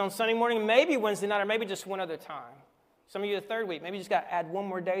week. It's on Sunday morning, maybe Wednesday night, or maybe just one other time. Some of you the third week, maybe you just got to add one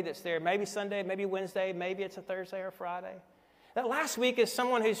more day that's there. Maybe Sunday, maybe Wednesday, maybe it's a Thursday or Friday. That last week is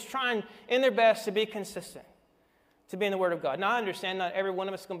someone who's trying in their best to be consistent, to be in the Word of God. Now, I understand not every one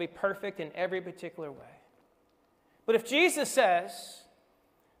of us is going to be perfect in every particular way. But if Jesus says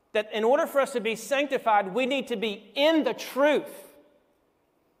that in order for us to be sanctified, we need to be in the truth.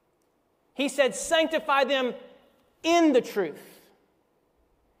 He said, sanctify them in the truth.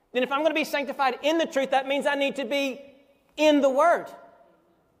 Then if I'm going to be sanctified in the truth, that means I need to be in the Word.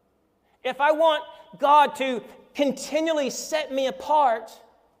 If I want God to continually set me apart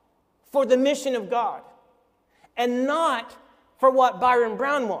for the mission of God and not for what Byron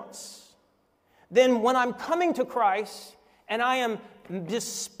Brown wants, then when I'm coming to Christ and I am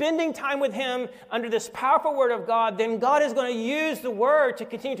just spending time with Him under this powerful Word of God, then God is going to use the Word to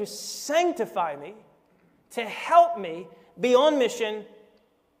continue to sanctify me, to help me be on mission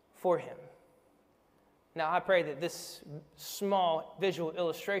for Him. Now, I pray that this small visual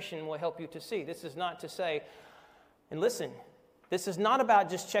illustration will help you to see. This is not to say, and listen, this is not about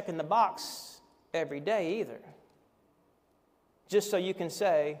just checking the box every day either. Just so you can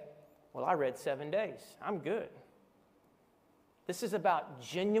say, well, I read 7 days. I'm good. This is about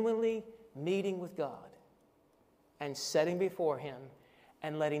genuinely meeting with God and setting before Him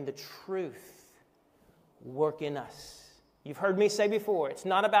and letting the truth work in us. You've heard me say before, it's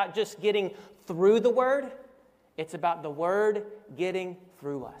not about just getting through the Word. It's about the Word getting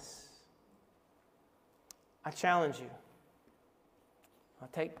through us. I challenge you. I'll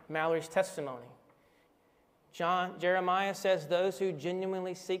take Mallory's testimony. Jeremiah says, those who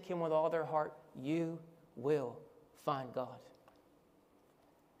genuinely seek Him with all their heart, you will find God.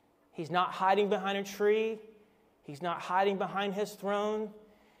 He's not hiding behind a tree. He's not hiding behind His throne.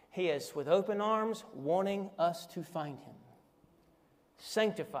 He is with open arms wanting us to find Him.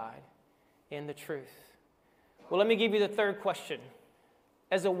 Sanctified in the truth. Well, let me give you the third question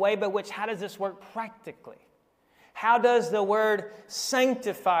as a way by which, how does this work practically? How does the Word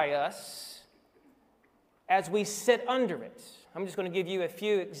sanctify us as we sit under it? I'm just going to give you a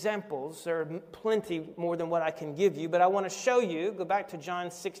few examples. There are plenty more than what I can give you, but I want to show you, go back to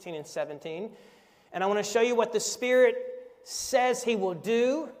John 16 and 17, and I want to show you what the Spirit says He will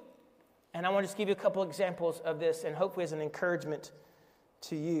do, and I want to just give you a couple examples of this, and hopefully as an encouragement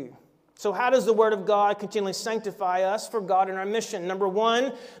to you. So how does the Word of God continually sanctify us for God and our mission? Number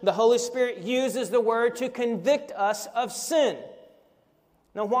one, the Holy Spirit uses the Word to convict us of sin.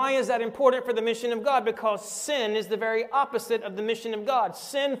 Now, why is that important for the mission of God? Because sin is the very opposite of the mission of God.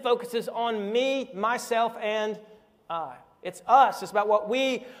 Sin focuses on me, myself, and I. It's us. It's about what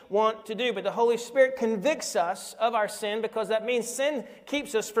we want to do. But the Holy Spirit convicts us of our sin because that means sin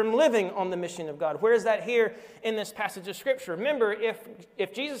keeps us from living on the mission of God. Where is that here in this passage of Scripture? Remember,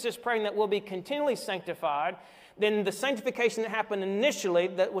 if Jesus is praying that we'll be continually sanctified, then the sanctification that happened initially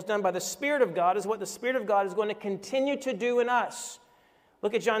that was done by the Spirit of God is what the Spirit of God is going to continue to do in us.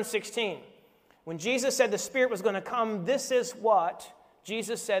 Look at John 16. When Jesus said the Spirit was going to come, this is what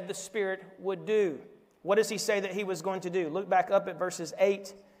Jesus said the Spirit would do. What does He say that He was going to do? Look back up at verses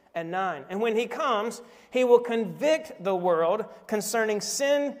 8 and 9. And when He comes, He will convict the world concerning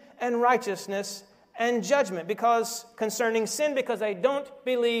sin and righteousness and judgment. Because concerning sin, because they don't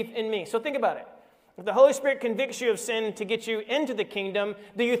believe in me. So think about it. If the Holy Spirit convicts you of sin to get you into the kingdom,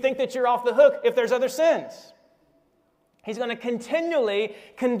 do you think that you're off the hook if there's other sins? He's going to continually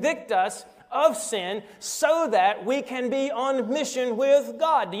convict us of sin so that we can be on mission with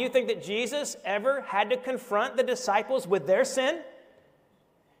God. Do you think that Jesus ever had to confront the disciples with their sin?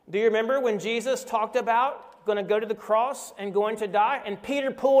 Do you remember when Jesus talked about going to go to the cross and going to die? And Peter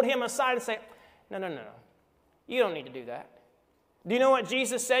pulled Him aside and said, No. You don't need to do that. Do you know what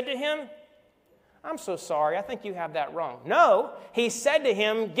Jesus said to him? I'm so sorry. I think you have that wrong. No, He said to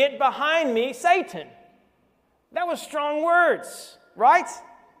him, get behind me, Satan. That was strong words, right?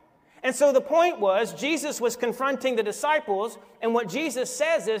 And so the point was, Jesus was confronting the disciples, and what Jesus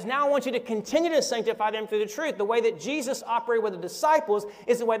says is, now I want you to continue to sanctify them through the truth. The way that Jesus operated with the disciples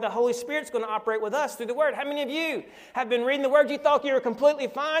is the way the Holy Spirit's going to operate with us through the Word. How many of you have been reading the Word? You thought you were completely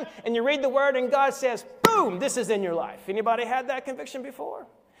fine, and you read the Word, and God says, boom, this is in your life. Anybody had that conviction before?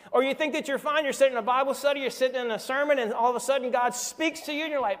 Or you think that you're fine, you're sitting in a Bible study, you're sitting in a sermon, and all of a sudden God speaks to you,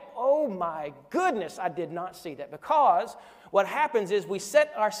 and you're like, oh my goodness, I did not see that. Because what happens is we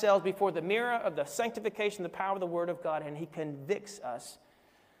set ourselves before the mirror of the sanctification, the power of the Word of God, and He convicts us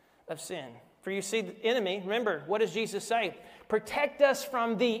of sin. For you see the enemy, remember, what does Jesus say? Protect us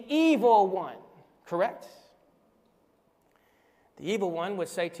from the evil one, correct? The evil one would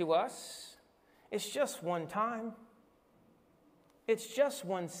say to us, it's just one time. It's just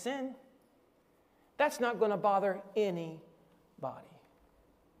one sin. That's not going to bother anybody. But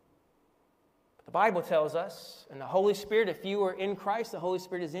the Bible tells us, and the Holy Spirit, if you are in Christ, the Holy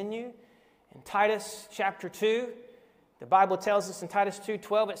Spirit is in you. In Titus chapter 2, the Bible tells us in Titus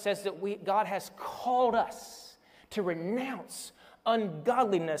 2:12, it says that God has called us to renounce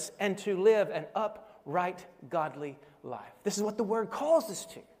ungodliness and to live an upright, godly life. This is what the Word calls us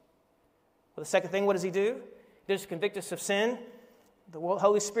to. Well, the second thing, what does He do? He does convict us of sin. The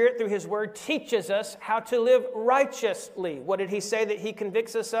Holy Spirit, through His Word, teaches us how to live righteously. What did He say that He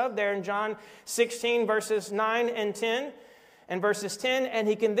convicts us of? There in John 16, verses 9 and 10, and verses 10, and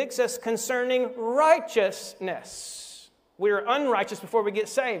He convicts us concerning righteousness. We are unrighteous before we get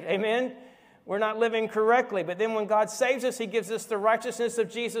saved. Amen? We're not living correctly. But then when God saves us, He gives us the righteousness of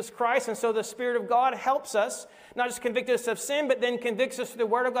Jesus Christ. And so the Spirit of God helps us, not just convict us of sin, but then convicts us through the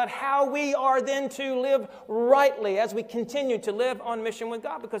Word of God, how we are then to live rightly as we continue to live on mission with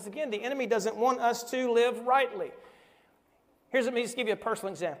God. Because again, the enemy doesn't want us to live rightly. Let me just give you a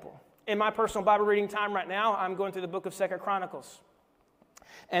personal example. In my personal Bible reading time right now, I'm going through the book of 2 Chronicles.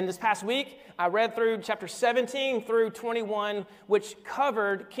 And this past week, I read through chapter 17 through 21, which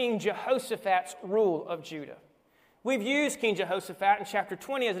covered King Jehoshaphat's rule of Judah. We've used King Jehoshaphat in chapter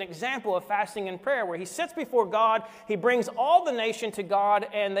 20 as an example of fasting and prayer, where he sits before God, he brings all the nation to God,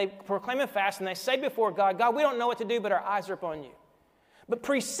 and they proclaim a fast, and they say before God, God, we don't know what to do, but our eyes are upon you. But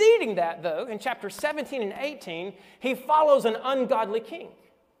preceding that, though, in chapter 17 and 18, he follows an ungodly king.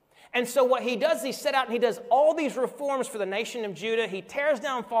 And so what he does, he set out and he does all these reforms for the nation of Judah. He tears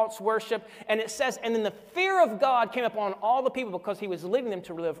down false worship, and it says, and then the fear of God came upon all the people because he was leading them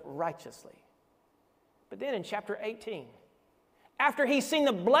to live righteously. But then in chapter 18, after he's seen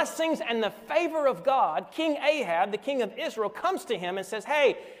the blessings and the favor of God, King Ahab, the king of Israel, comes to him and says,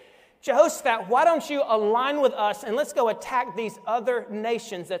 hey, Jehoshaphat, why don't you align with us and let's go attack these other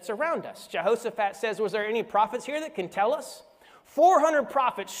nations that surround us? Jehoshaphat says, was there any prophets here that can tell us? 400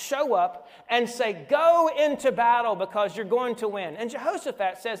 prophets show up and say, go into battle because you're going to win. And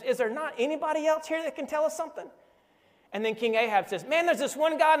Jehoshaphat says, is there not anybody else here that can tell us something? And then King Ahab says, man, there's this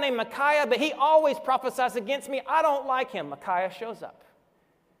one guy named Micaiah, but he always prophesies against me. I don't like him. Micaiah shows up.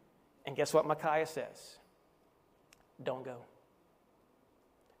 And guess what Micaiah says? Don't go.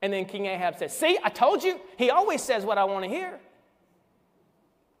 And then King Ahab says, see, I told you. He always says what I want to hear.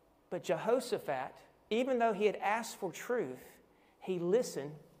 But Jehoshaphat, even though he had asked for truth, he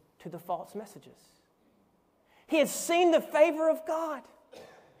listened to the false messages. He had seen the favor of God.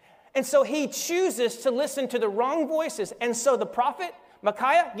 And so he chooses to listen to the wrong voices. And so the prophet,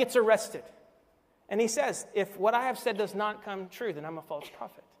 Micaiah, gets arrested. And he says, if what I have said does not come true, then I'm a false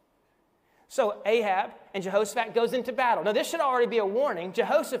prophet. So Ahab and Jehoshaphat goes into battle. Now this should already be a warning.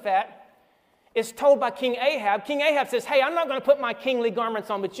 Jehoshaphat is told by King Ahab. King Ahab says, hey, I'm not going to put my kingly garments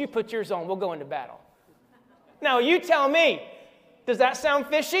on, but you put yours on. We'll go into battle. Now you tell me, does that sound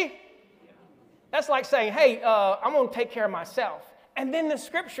fishy? That's like saying, hey, I'm going to take care of myself. And then the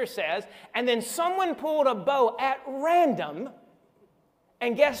scripture says, and then someone pulled a bow at random,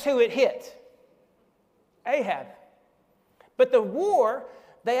 and guess who it hit? Ahab. But the war,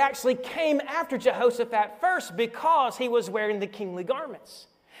 they actually came after Jehoshaphat first because he was wearing the kingly garments.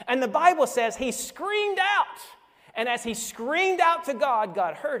 And the Bible says he screamed out. And as he screamed out to God,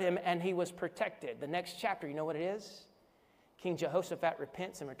 God heard him and he was protected. The next chapter, you know what it is? King Jehoshaphat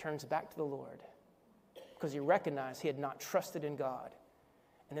repents and returns back to the Lord because he recognized he had not trusted in God.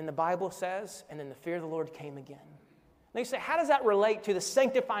 And then the Bible says, and then the fear of the Lord came again. Now you say, how does that relate to the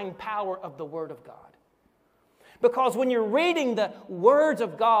sanctifying power of the Word of God? Because when you're reading the words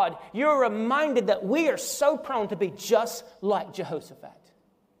of God, you're reminded that we are so prone to be just like Jehoshaphat.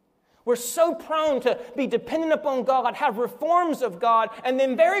 We're so prone to be dependent upon God, have reforms of God, and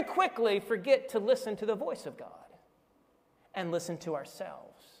then very quickly forget to listen to the voice of God and listen to ourselves.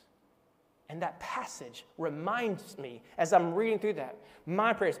 And that passage reminds me, as I'm reading through that,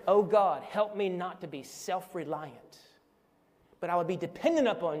 my prayer is, oh God, help me not to be self-reliant, but I would be dependent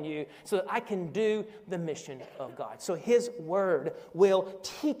upon you so that I can do the mission of God. So His Word will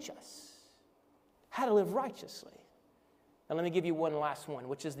teach us how to live righteously. Now let me give you one last one,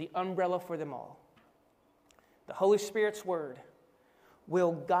 which is the umbrella for them all. The Holy Spirit's Word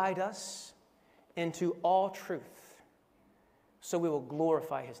will guide us into all truth, so we will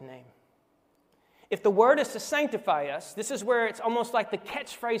glorify His name. If the Word is to sanctify us, this is where it's almost like the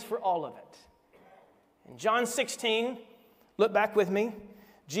catchphrase for all of it. In John 16, look back with me,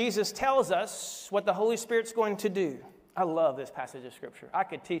 Jesus tells us what the Holy Spirit's going to do. I love this passage of Scripture. I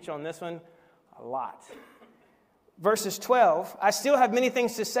could teach on this one a lot. Verses 12, I still have many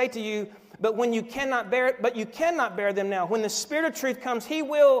things to say to you, but you cannot bear them now. When the Spirit of truth comes, He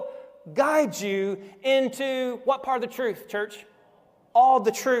will guide you into what part of the truth, church? All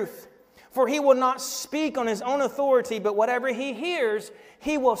the truth. For He will not speak on His own authority, but whatever He hears,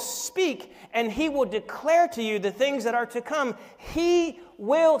 He will speak, and He will declare to you the things that are to come. He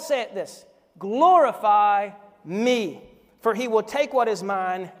will, say it this, glorify me, for He will take what is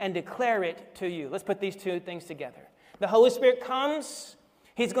mine and declare it to you. Let's put these two things together. The Holy Spirit comes,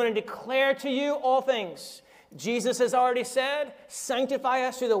 He's going to declare to you all things. Jesus has already said, sanctify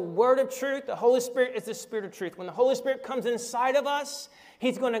us through the word of truth. The Holy Spirit is the Spirit of truth. When the Holy Spirit comes inside of us,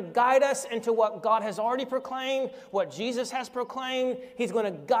 He's going to guide us into what God has already proclaimed, what Jesus has proclaimed. He's going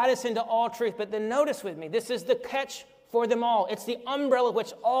to guide us into all truth. But then notice with me, this is the catch for them all. It's the umbrella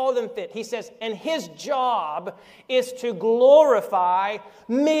which all of them fit. He says, and His job is to glorify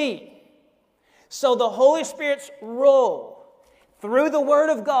me. So the Holy Spirit's role through the Word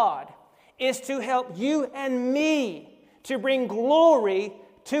of God is to help you and me to bring glory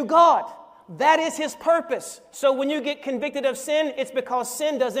to God. That is His purpose. So when you get convicted of sin, it's because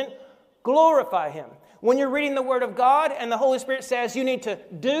sin doesn't glorify Him. When you're reading the Word of God and the Holy Spirit says you need to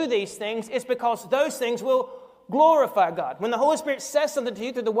do these things, it's because those things will glorify God. When the Holy Spirit says something to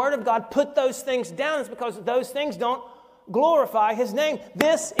you through the Word of God, put those things down. It's because those things don't glorify His name.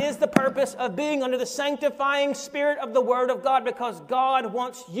 This is the purpose of being under the sanctifying Spirit of the Word of God, because God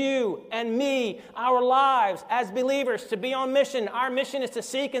wants you and me, our lives as believers, to be on mission. Our mission is to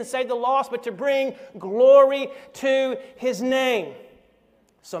seek and save the lost, but to bring glory to His name.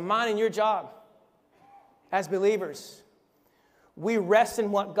 So mine and your job as believers, we rest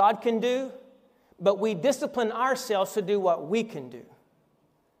in what God can do, but we discipline ourselves to do what we can do.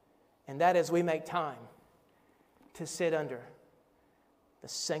 And that is, we make time to sit under the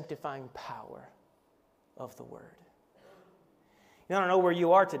sanctifying power of the Word. I don't know where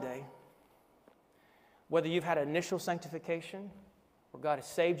you are today, whether you've had initial sanctification, where God has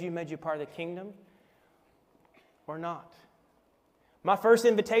saved you, made you part of the kingdom, or not. My first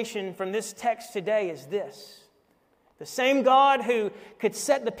invitation from this text today is this. The same God who could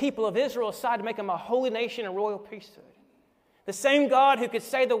set the people of Israel aside to make them a holy nation and royal priesthood. The same God who could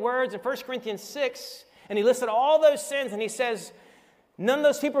say the words in 1 Corinthians 6, and He listed all those sins, and He says, none of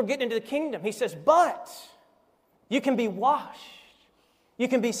those people are getting into the kingdom. He says, but you can be washed. You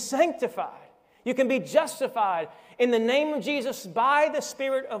can be sanctified. You can be justified in the name of Jesus by the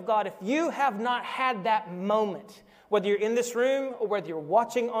Spirit of God. If you have not had that moment, whether you're in this room or whether you're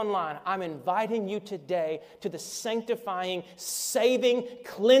watching online, I'm inviting you today to the sanctifying, saving,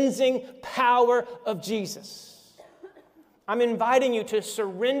 cleansing power of Jesus. I'm inviting you to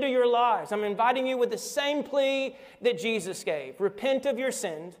surrender your lives. I'm inviting you with the same plea that Jesus gave. Repent of your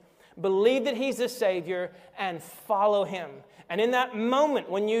sins, believe that He's the Savior, and follow Him. And in that moment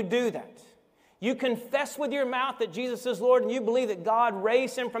when you do that, you confess with your mouth that Jesus is Lord, and you believe that God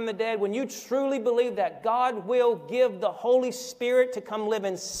raised Him from the dead. When you truly believe that, God will give the Holy Spirit to come live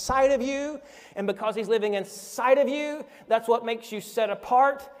inside of you. And because He's living inside of you, that's what makes you set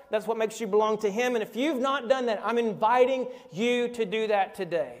apart. That's what makes you belong to Him. And if you've not done that, I'm inviting you to do that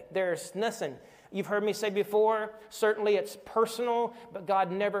today. Listen, you've heard me say before, certainly it's personal, but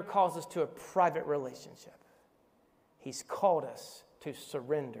God never calls us to a private relationship. He's called us to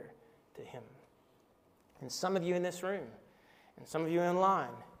surrender to Him. And some of you in this room and some of you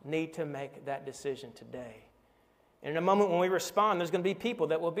online need to make that decision today. And in a moment when we respond, there's going to be people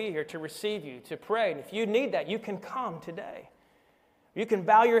that will be here to receive you, to pray. And if you need that, you can come today. You can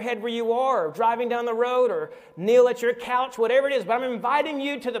bow your head where you are, or driving down the road, or kneel at your couch, whatever it is. But I'm inviting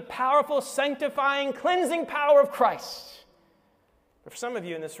you to the powerful, sanctifying, cleansing power of Christ. But for some of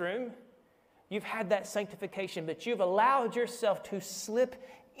you in this room, you've had that sanctification, but you've allowed yourself to slip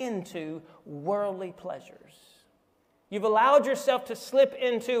into worldly pleasures. You've allowed yourself to slip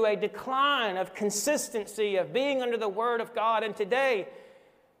into a decline of consistency, of being under the Word of God. And today,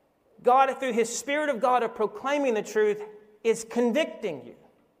 God, through His Spirit of God of proclaiming the truth, is convicting you.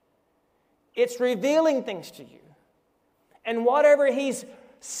 It's revealing things to you. And whatever He's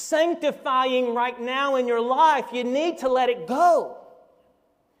sanctifying right now in your life, you need to let it go.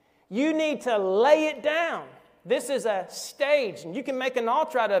 You need to lay it down. This is a stage, and you can make an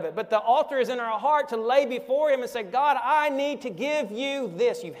altar out of it, but the altar is in our heart to lay before Him and say, God, I need to give you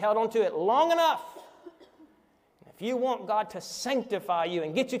this. You've held on to it long enough. If you want God to sanctify you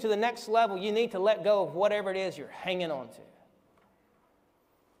and get you to the next level, you need to let go of whatever it is you're hanging on to.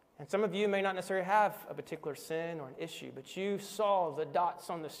 And some of you may not necessarily have a particular sin or an issue, but you saw the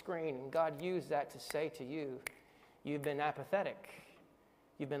dots on the screen, and God used that to say to you, you've been apathetic.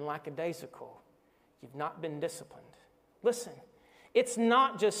 You've been lackadaisical. You've not been disciplined. Listen, it's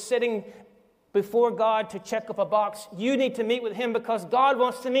not just sitting before God to check off a box. You need to meet with Him because God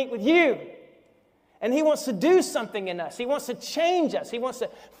wants to meet with you. And He wants to do something in us. He wants to change us. He wants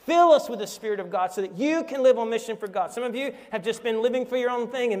to fill us with the Spirit of God so that you can live on mission for God. Some of you have just been living for your own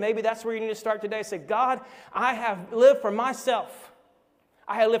thing, and maybe that's where you need to start today. Say, God, I have lived for myself.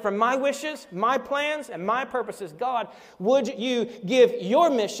 I have lived for my wishes, my plans, and my purposes. God, would you give your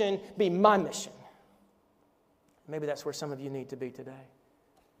mission be my mission? Maybe that's where some of you need to be today.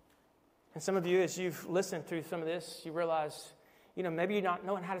 And some of you, as you've listened through some of this, you realize, maybe you're not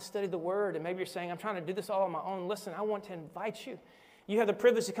knowing how to study the Word, and maybe you're saying, I'm trying to do this all on my own. Listen, I want to invite you. You have the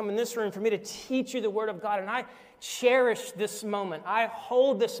privilege to come in this room for me to teach you the Word of God, and I cherish this moment. I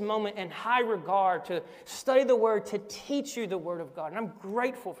hold this moment in high regard to study the Word, to teach you the Word of God, and I'm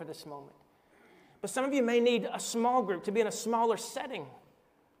grateful for this moment. But some of you may need a small group to be in a smaller setting.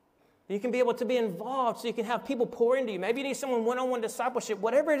 You can be able to be involved so you can have people pour into you. Maybe you need someone one-on-one discipleship.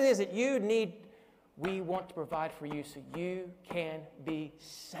 Whatever it is that you need, we want to provide for you so you can be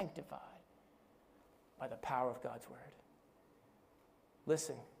sanctified by the power of God's Word.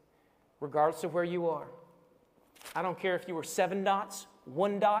 Listen, regardless of where you are, I don't care if you were 7 dots,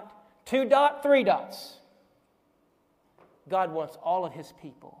 1 dot, 2 dot, 3 dots. God wants all of His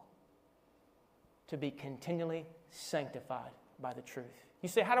people to be continually sanctified by the truth. You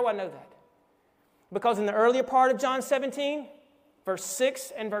say, how do I know that? Because in the earlier part of John 17, verse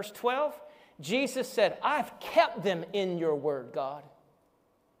 6 and verse 12, Jesus said, I've kept them in your word, God.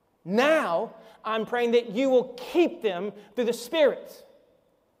 Now I'm praying that you will keep them through the Spirit.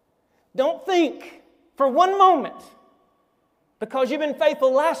 Don't think for one moment, because you've been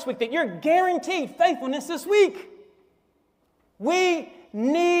faithful last week, that you're guaranteed faithfulness this week. We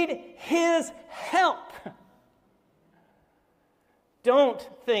need His help. Don't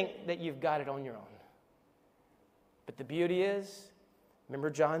think that you've got it on your own. But the beauty is,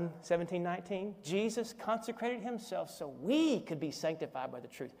 remember John 17:19? Jesus consecrated Himself so we could be sanctified by the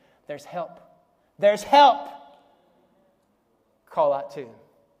truth. There's help. There's help. Call out to Him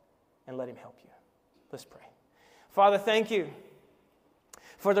and let Him help you. Let's pray. Father, thank you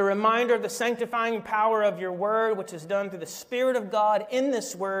for the reminder of the sanctifying power of your word, which is done through the Spirit of God in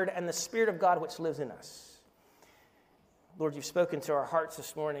this word and the Spirit of God which lives in us. Lord, you've spoken to our hearts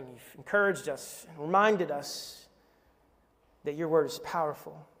this morning. You've encouraged us and reminded us that your word is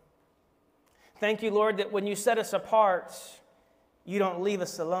powerful. Thank you, Lord, that when you set us apart, you don't leave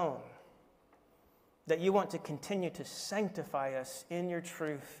us alone. That you want to continue to sanctify us in your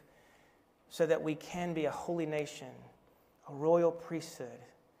truth so that we can be a holy nation, a royal priesthood,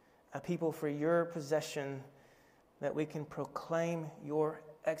 a people for your possession, that we can proclaim your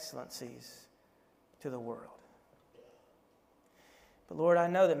excellencies to the world. But Lord, I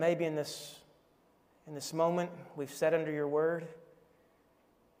know that maybe in this moment we've sat under your word,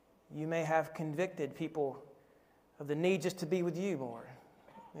 you may have convicted people of the need just to be with you more.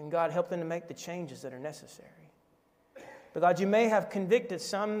 And God, help them to make the changes that are necessary. But God, you may have convicted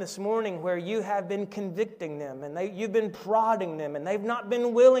some this morning where you have been convicting them and you've been prodding them and they've not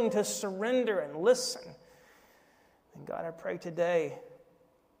been willing to surrender and listen. And God, I pray today,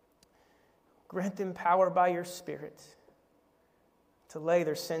 grant them power by your Spirit to lay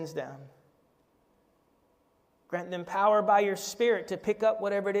their sins down. Grant them power by your Spirit to pick up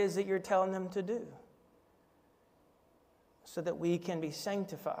whatever it is that you're telling them to do, so that we can be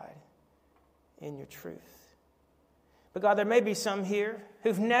sanctified in your truth. But God, there may be some here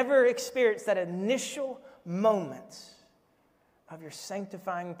who've never experienced that initial moment of your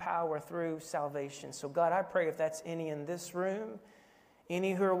sanctifying power through salvation. So God, I pray if that's any in this room,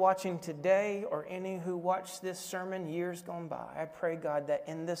 any who are watching today, or any who watched this sermon years gone by, I pray, God, that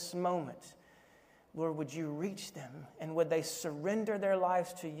in this moment, Lord, would you reach them and would they surrender their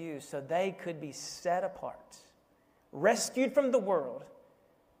lives to you so they could be set apart, rescued from the world,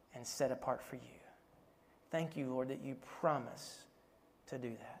 and set apart for you. Thank you, Lord, that you promise to do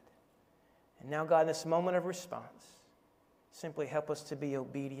that. And now, God, in this moment of response, simply help us to be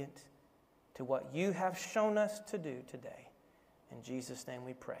obedient to what you have shown us to do today. In Jesus' name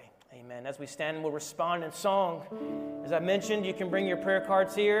we pray. Amen. As we stand, we'll respond in song. As I mentioned, you can bring your prayer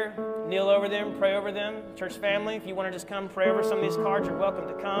cards here, kneel over them, pray over them. Church family, if you want to just come pray over some of these cards, you're welcome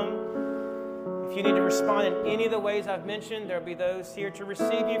to come. If you need to respond in any of the ways I've mentioned, there'll be those here to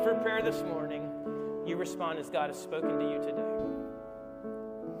receive you for prayer this morning. You respond as God has spoken to you today.